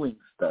start doing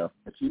stuff,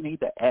 but you need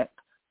to act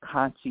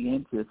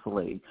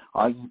conscientiously.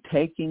 Are you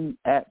taking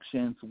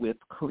actions with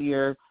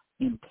clear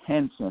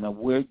intention of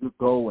where you're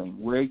going,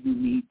 where you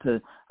need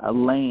to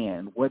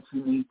land, what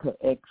you need to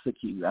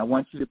execute? I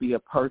want you to be a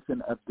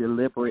person of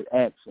deliberate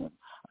action.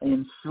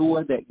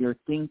 Ensure that your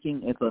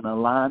thinking is in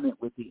alignment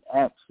with the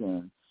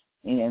action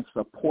and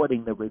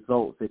supporting the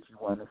results that you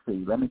want to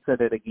see. Let me say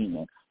that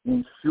again.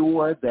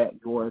 Ensure that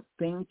your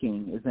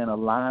thinking is in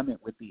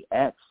alignment with the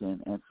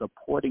action and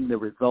supporting the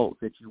results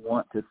that you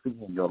want to see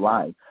in your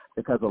life.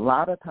 Because a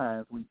lot of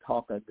times we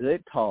talk a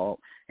good talk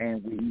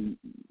and we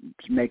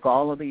make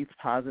all of these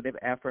positive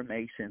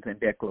affirmations and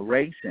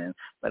declarations,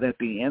 but at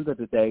the end of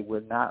the day,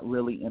 we're not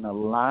really in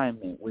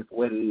alignment with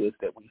what it is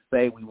that we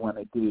say we want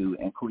to do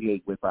and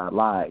create with our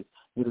lives.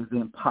 It is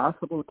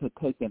impossible to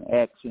take an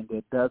action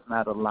that does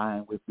not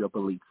align with your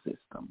belief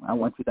system. I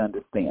want you to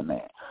understand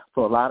that.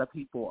 So a lot of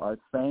people are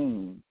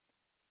saying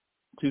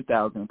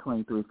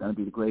 2023 is going to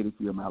be the greatest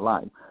year of my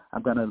life.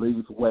 I'm going to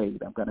lose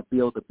weight. I'm going to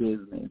build a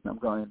business. I'm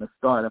going to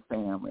start a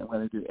family. I'm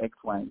going to do X,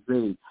 Y, and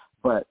Z.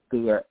 But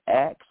their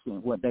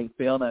action, what they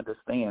fail to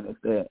understand is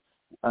that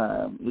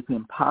it's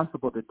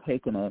impossible to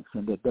take an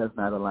action that does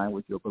not align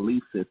with your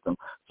belief system.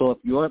 So if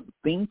your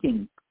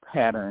thinking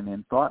pattern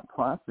and thought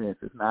process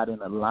is not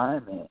in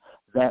alignment,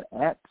 that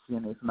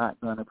action is not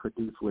going to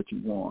produce what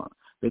you want,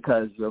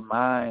 because your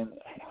mind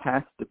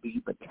has to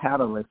be the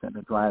catalyst and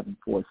the driving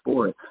force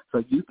for it.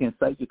 So you can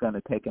say you're going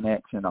to take an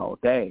action all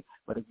day,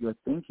 but if your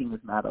thinking is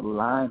not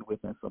aligned with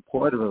and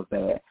supportive of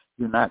that,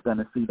 you're not going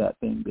to see that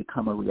thing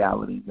become a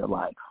reality in your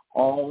life.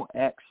 All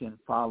action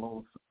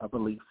follows a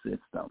belief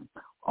system.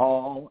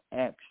 All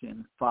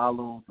action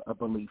follows a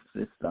belief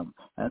system.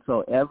 And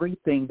so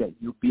everything that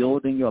you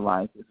build in your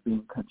life is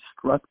being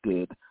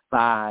constructed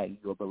by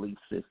your belief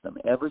system.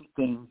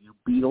 Everything you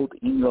build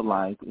in your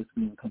life is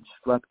being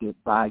constructed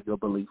by your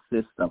belief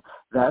system.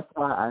 That's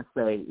why I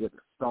say it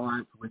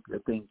starts with your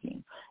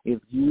thinking. If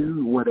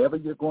you, whatever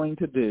you're going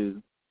to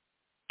do,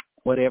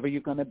 whatever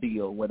you're going to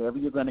build, whatever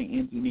you're going to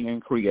engineer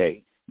and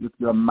create, if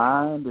your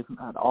mind is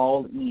not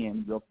all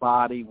in, your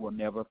body will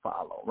never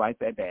follow. Write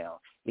that down.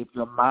 If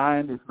your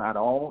mind is not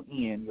all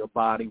in, your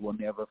body will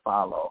never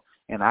follow.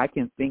 And I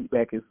can think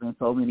back, it's been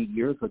so many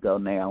years ago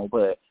now,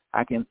 but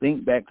I can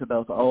think back to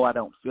those, I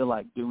don't feel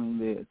like doing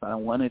this. I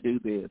don't want to do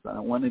this. I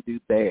don't want to do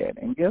that.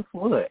 And guess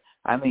what?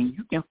 I mean,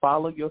 you can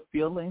follow your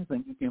feelings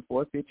and you can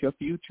forfeit your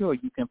future, or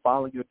you can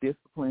follow your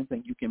disciplines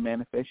and you can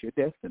manifest your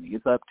destiny.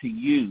 It's up to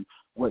you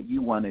what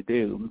you want to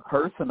do.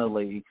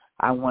 Personally,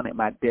 I wanted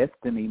my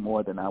destiny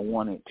more than I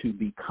wanted to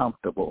be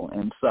comfortable.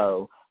 And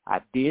so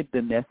I did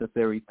the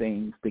necessary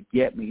things to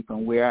get me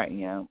from where I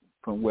am,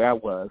 from where I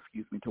was,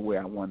 to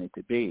where I wanted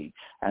to be.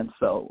 And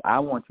so I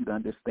want you to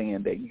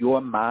understand that your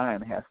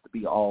mind has to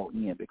be all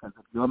in, because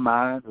if your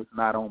mind is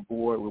not on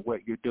board with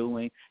what you're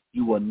doing,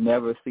 you will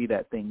never see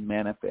that thing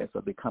manifest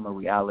or become a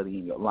reality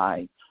in your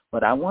life.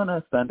 But I want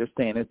us to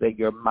understand is that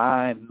your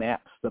mind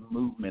maps the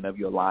movement of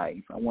your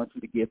life. I want you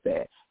to get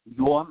that.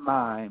 Your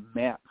mind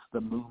maps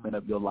the movement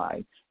of your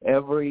life.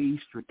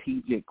 Every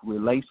strategic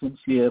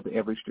relationship,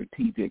 every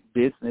strategic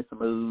business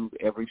move,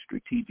 every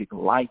strategic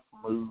life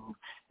move,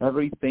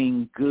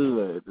 everything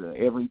good,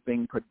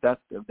 everything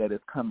productive that has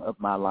come of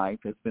my life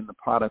has been the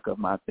product of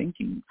my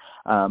thinking,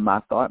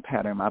 my thought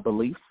pattern, my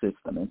belief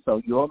system. And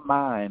so your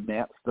mind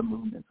maps the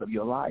movements of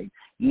your life.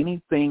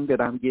 Anything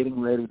that I'm getting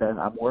ready, that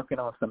I'm working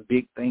on some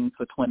big things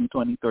for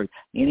 2023,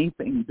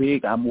 anything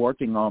big I'm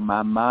working on,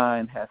 my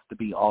mind has to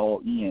be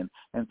all in.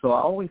 And so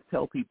I always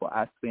tell people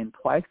I spend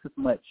twice as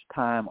much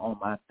time on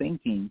my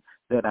thinking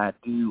that I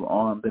do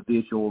on the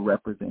visual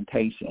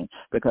representation,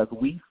 because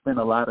we spend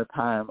a lot of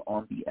time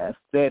on the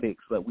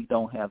aesthetics, but we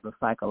don't have the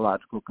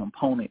psychological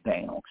component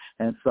down.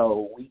 And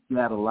so we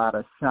got a lot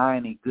of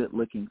shiny,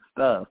 good-looking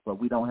stuff, but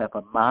we don't have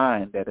a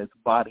mind that is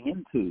bought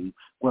into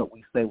what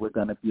we say we're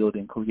going to build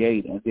and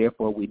create, and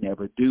therefore we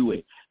never do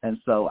it. And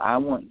so I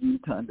want you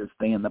to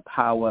understand the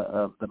power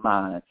of the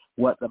mind.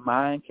 What the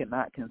mind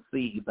cannot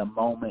conceive, the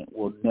moment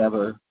will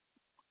never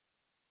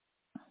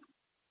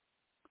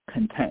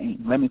contain.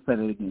 Let me say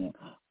it again.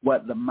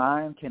 What the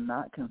mind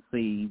cannot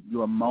conceive,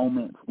 your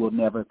moments will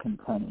never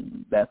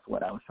contain. That's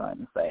what I was trying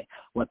to say.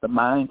 What the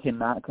mind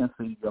cannot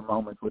conceive, your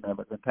moments will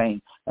never contain.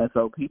 And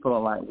so people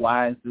are like,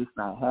 why is this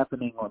not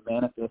happening or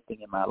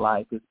manifesting in my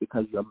life? It's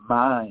because your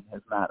mind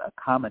has not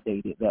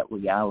accommodated that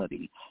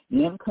reality.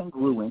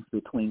 Incongruence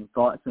between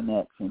thoughts and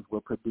actions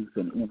will produce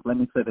let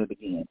me say that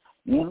again.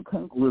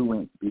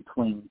 Incongruence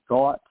between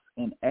thoughts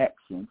and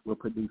actions will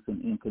produce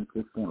an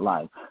inconsistent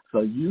life.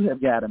 So you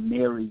have got to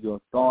marry your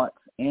thoughts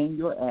and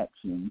your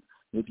actions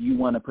if you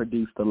want to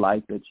produce the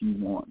life that you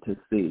want to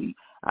see.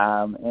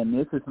 And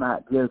this is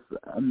not just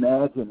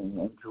imagining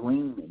and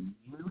dreaming.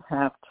 You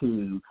have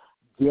to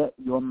get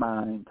your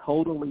mind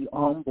totally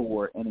on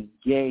board and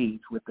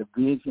engage with the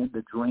vision,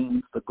 the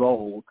dreams, the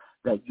goals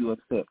that you have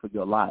set for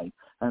your life.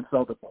 And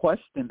so the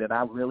question that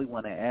I really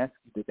want to ask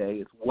you today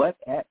is, what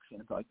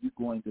actions are you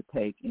going to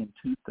take in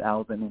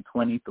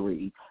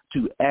 2023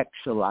 to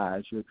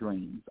actualize your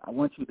dreams? I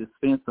want you to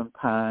spend some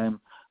time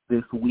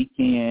this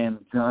weekend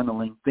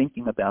journaling,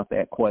 thinking about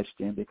that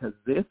question, because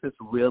this is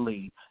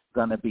really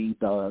going to be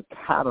the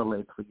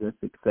catalyst for your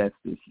success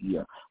this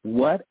year.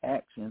 What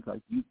actions are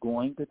you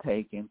going to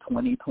take in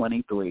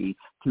 2023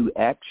 to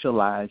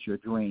actualize your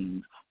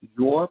dreams?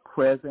 Your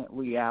present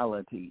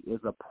reality is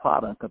a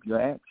product of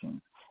your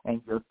actions, and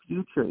your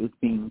future is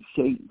being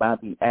shaped by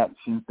the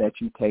actions that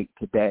you take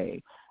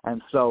today.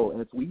 And so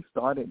as we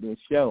started this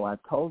show, I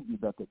told you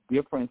that the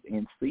difference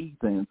in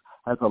seasons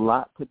has a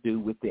lot to do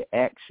with the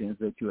actions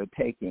that you are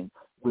taking.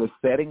 We're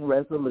setting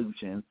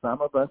resolutions.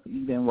 Some of us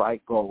even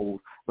write goals,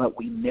 but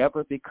we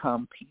never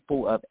become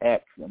people of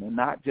action. And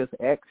not just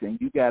action,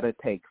 you got to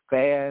take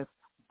fast,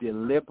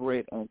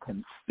 deliberate, and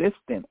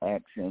consistent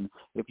action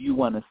if you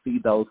want to see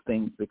those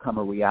things become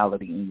a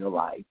reality in your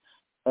life.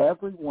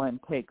 Everyone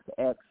takes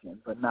action,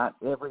 but not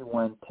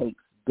everyone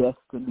takes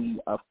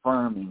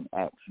destiny-affirming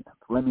action.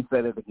 Let me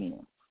say that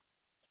again.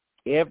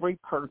 Every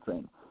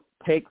person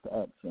takes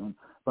action,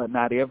 but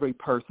not every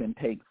person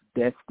takes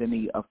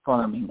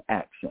destiny-affirming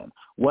action.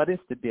 What is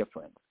the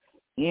difference?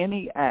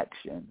 Any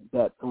action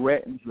that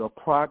threatens your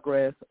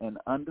progress and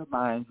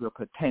undermines your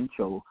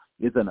potential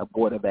is an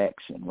abortive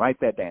action. Write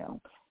that down.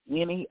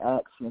 Any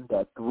action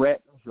that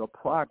threatens your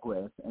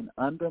progress and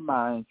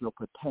undermines your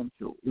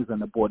potential is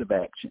an abortive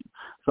action.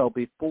 So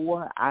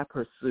before I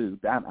pursue,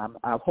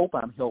 I hope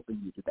I'm helping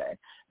you today.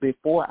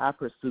 Before I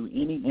pursue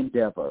any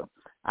endeavor,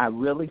 I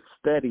really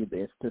study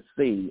this to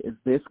see, is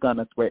this going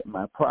to threaten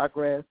my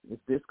progress? Is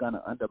this going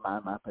to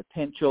undermine my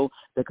potential?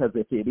 Because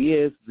if it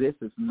is, this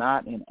is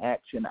not an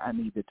action I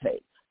need to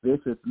take. This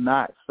is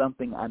not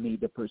something I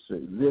need to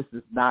pursue. This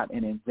is not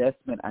an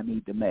investment I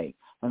need to make.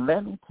 And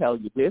let me tell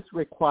you, this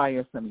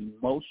requires some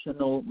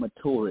emotional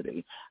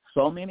maturity.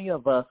 So many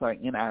of us are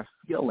in our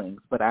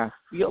feelings, but our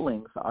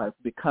feelings are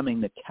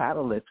becoming the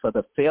catalyst for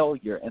the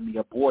failure and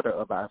the aborter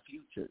of our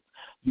futures.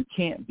 You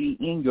can't be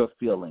in your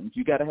feelings.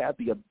 You got to have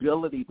the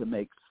ability to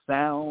make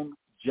sound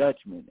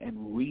judgment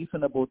and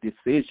reasonable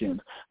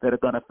decisions that are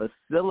going to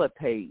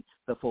facilitate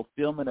the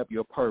fulfillment of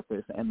your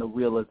purpose and the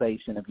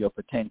realization of your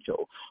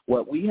potential.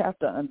 What we have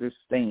to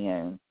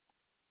understand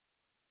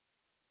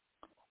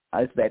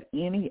is that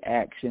any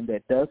action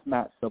that does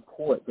not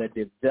support the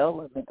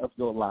development of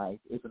your life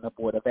is an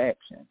abortive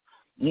action.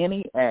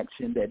 Any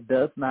action that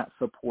does not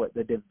support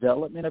the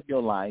development of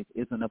your life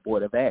is an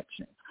abortive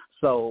action.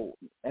 So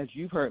as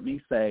you've heard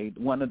me say,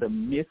 one of the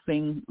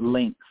missing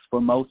links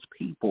for most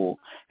people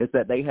is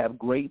that they have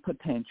great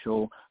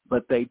potential,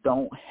 but they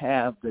don't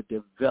have the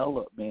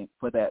development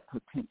for that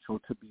potential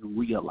to be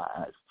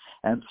realized.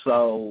 And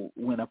so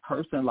when a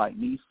person like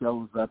me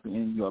shows up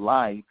in your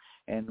life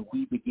and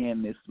we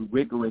begin this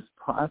rigorous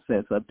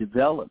process of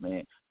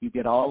development, You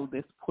get all of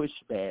this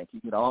pushback.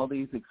 You get all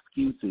these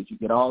excuses. You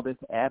get all this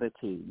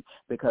attitude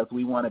because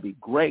we want to be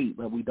great,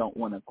 but we don't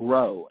want to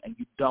grow. And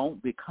you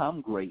don't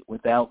become great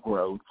without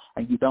growth,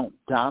 and you don't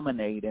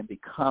dominate and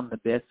become the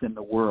best in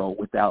the world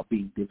without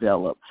being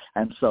developed.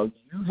 And so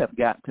you have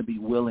got to be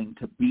willing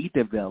to be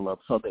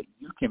developed so that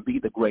you can be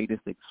the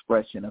greatest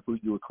expression of who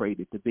you were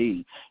created to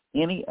be.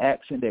 Any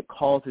action that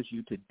causes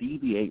you to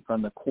deviate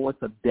from the course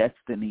of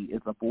destiny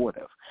is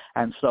abortive.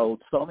 And so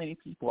many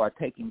people are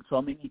taking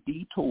so many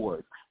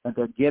detours, and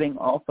they're getting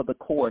off of the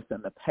course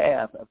and the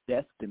path of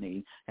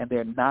destiny, and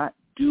they're not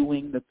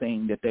doing the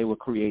thing that they were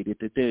created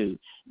to do.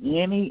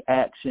 Any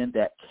action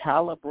that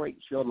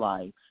calibrates your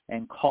life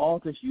and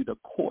causes you to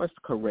course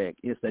correct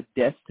is a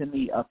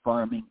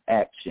destiny-affirming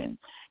action.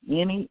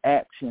 Any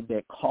action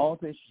that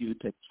causes you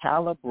to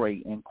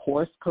calibrate and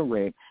course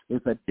correct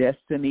is a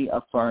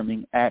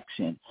destiny-affirming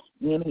action.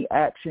 Any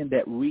action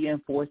that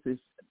reinforces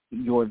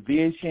your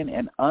vision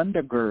and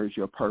undergirds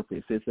your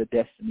purpose is a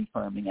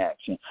destiny-affirming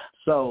action.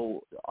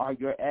 So are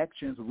your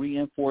actions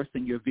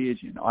reinforcing your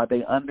vision? Are they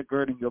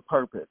undergirding your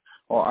purpose?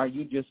 Or are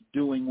you just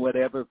doing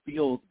whatever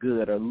feels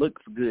good or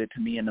looks good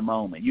to me in the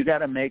moment? You got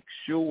to make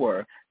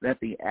sure that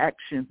the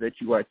actions that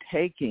you are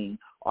taking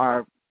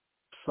are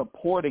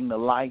supporting the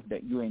life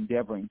that you're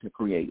endeavoring to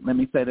create. Let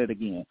me say that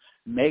again.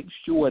 Make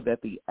sure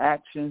that the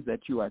actions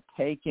that you are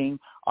taking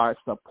are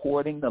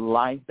supporting the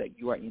life that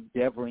you are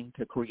endeavoring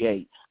to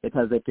create.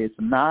 Because if it's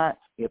not,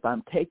 if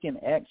I'm taking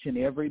action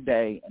every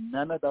day and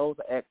none of those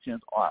actions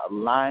are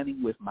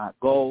aligning with my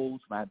goals,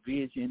 my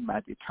vision,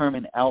 my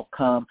determined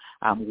outcome,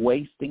 I'm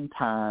wasting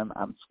time,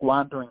 I'm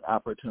squandering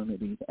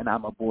opportunities, and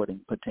I'm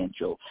aborting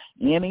potential.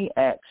 Any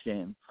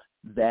action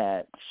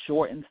that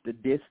shortens the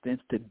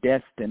distance to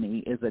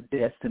destiny is a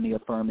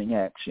destiny-affirming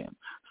action.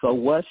 So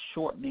what's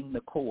shortening the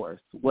course?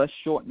 What's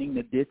shortening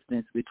the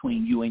distance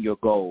between you and your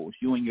goals,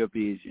 you and your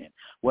vision?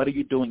 What are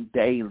you doing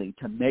daily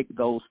to make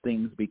those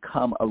things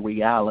become a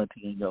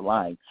reality in your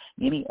life?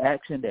 Any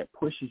action that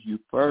pushes you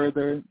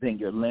further than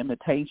your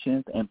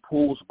limitations and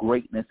pulls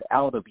greatness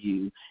out of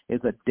you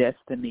is a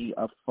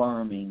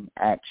destiny-affirming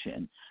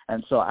action.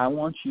 And so I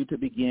want you to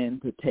begin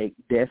to take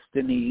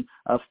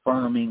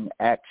destiny-affirming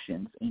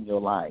actions in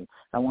your life.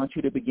 I want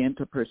you to begin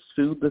to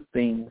pursue the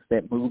things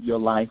that move your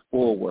life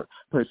forward.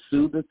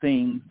 Pursue the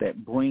things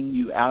that bring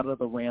you out of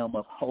the realm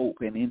of hope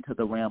and into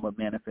the realm of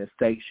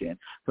manifestation.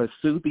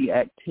 Pursue the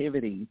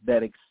activities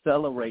that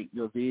accelerate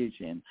your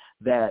vision,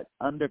 that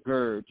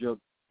undergird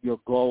your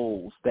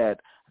goals, that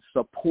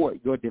support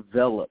your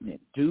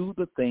development. Do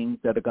the things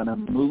that are going to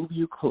move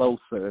you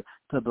closer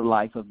to the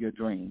life of your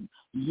dream.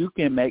 You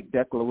can make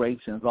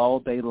declarations all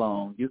day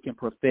long. You can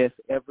profess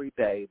every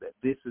day that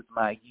this is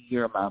my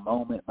year, my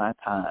moment, my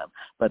time.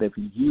 But if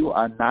you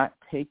are not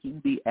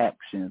taking the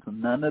actions,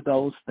 none of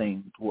those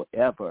things will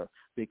ever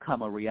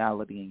become a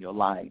reality in your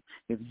life.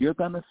 If you're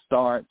going to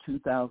start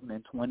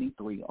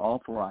 2023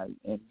 off right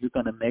and you're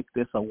going to make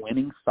this a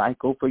winning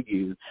cycle for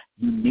you,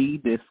 you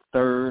need this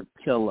third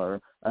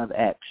pillar of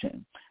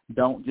action.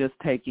 Don't just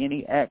take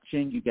any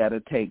action. You got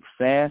to take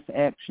fast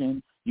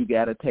action. You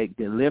got to take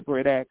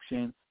deliberate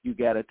action. You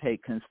got to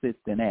take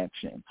consistent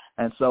action.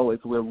 And so as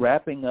we're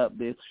wrapping up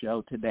this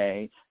show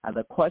today,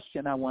 the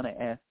question I want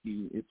to ask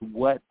you is,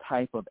 what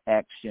type of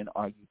action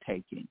are you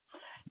taking?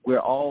 We're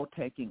all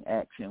taking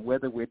action,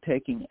 whether we're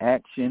taking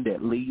action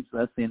that leaves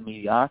us in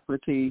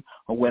mediocrity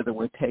or whether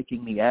we're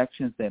taking the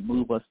actions that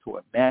move us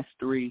toward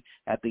mastery.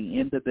 At the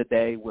end of the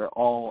day, we're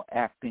all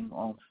acting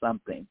on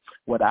something.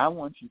 What I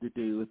want you to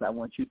do is I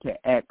want you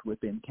to act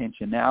with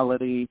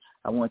intentionality.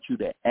 I want you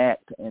to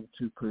act and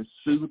to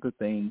pursue the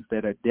things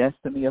that are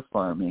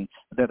destiny-affirming,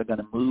 that are going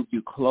to move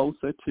you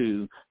closer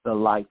to the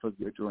life of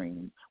your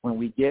dreams. When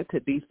we get to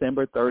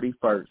December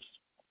 31st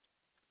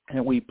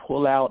and we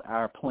pull out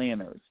our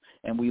planners,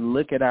 and we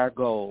look at our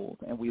goals,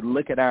 and we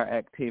look at our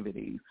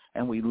activities,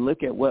 and we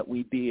look at what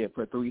we did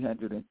for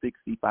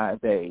 365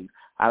 days,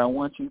 I don't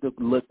want you to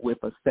look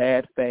with a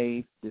sad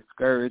face,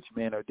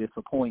 discouragement, or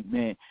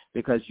disappointment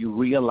because you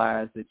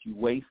realize that you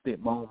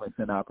wasted moments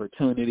and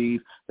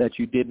opportunities, that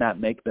you did not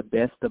make the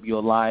best of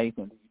your life,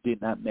 and you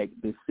did not make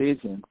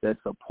decisions that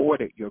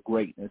supported your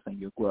greatness and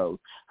your growth.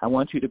 I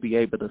want you to be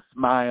able to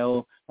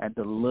smile and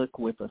to look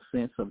with a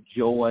sense of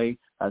joy,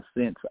 a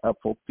sense of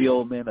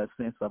fulfillment, a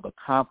sense of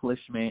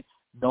accomplishment,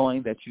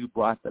 knowing that you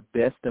brought the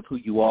best of who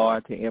you are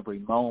to every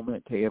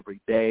moment, to every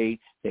day,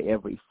 to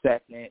every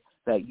second,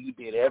 that you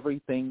did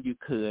everything you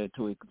could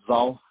to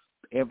exhaust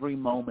every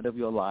moment of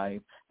your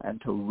life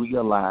and to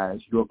realize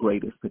your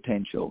greatest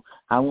potential.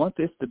 I want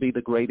this to be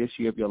the greatest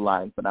year of your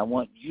life, but I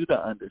want you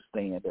to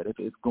understand that if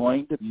it's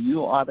going to,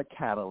 you are the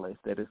catalyst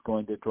that is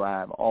going to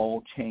drive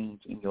all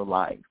change in your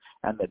life.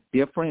 And the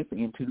difference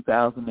in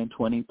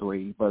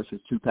 2023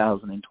 versus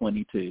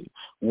 2022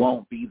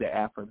 won't be the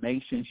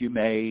affirmations you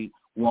made,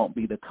 won't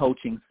be the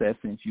coaching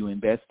sessions you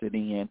invested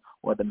in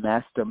or the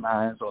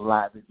masterminds or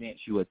live events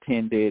you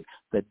attended.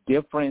 The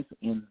difference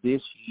in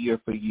this year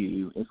for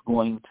you is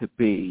going to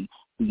be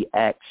the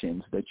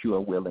actions that you are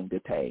willing to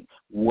take.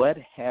 What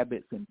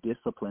habits and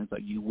disciplines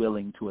are you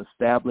willing to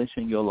establish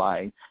in your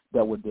life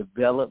that will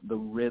develop the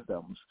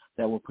rhythms,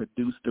 that will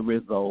produce the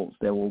results,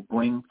 that will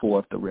bring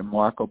forth the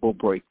remarkable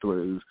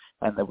breakthroughs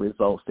and the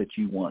results that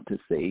you want to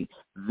see?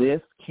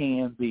 This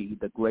can be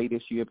the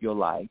greatest year of your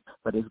life,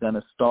 but it's going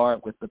to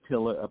start with the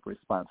pillar of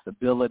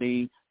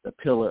responsibility, the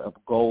pillar of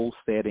goal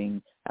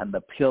setting, and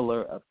the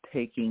pillar of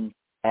taking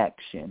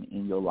action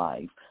in your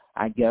life.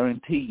 I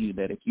guarantee you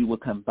that if you will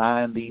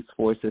combine these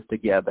forces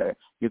together,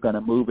 you're going to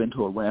move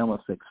into a realm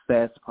of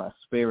success,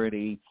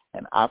 prosperity,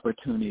 and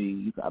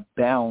opportunities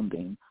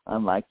abounding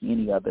unlike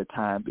any other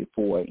time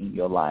before in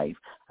your life.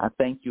 I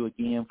thank you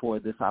again for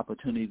this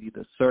opportunity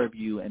to serve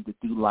you and to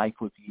do life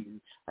with you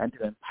and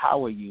to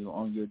empower you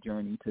on your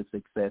journey to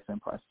success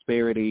and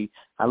prosperity.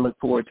 I look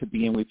forward to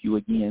being with you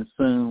again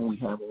soon. We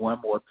have one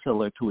more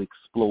pillar to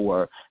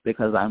explore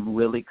because I'm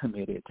really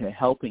committed to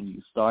helping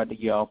you start the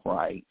year off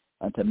right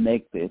and to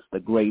make this the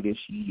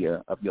greatest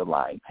year of your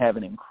life. Have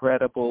an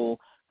incredible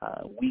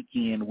week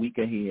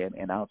ahead,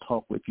 and I'll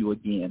talk with you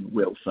again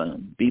real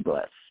soon. Be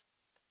blessed.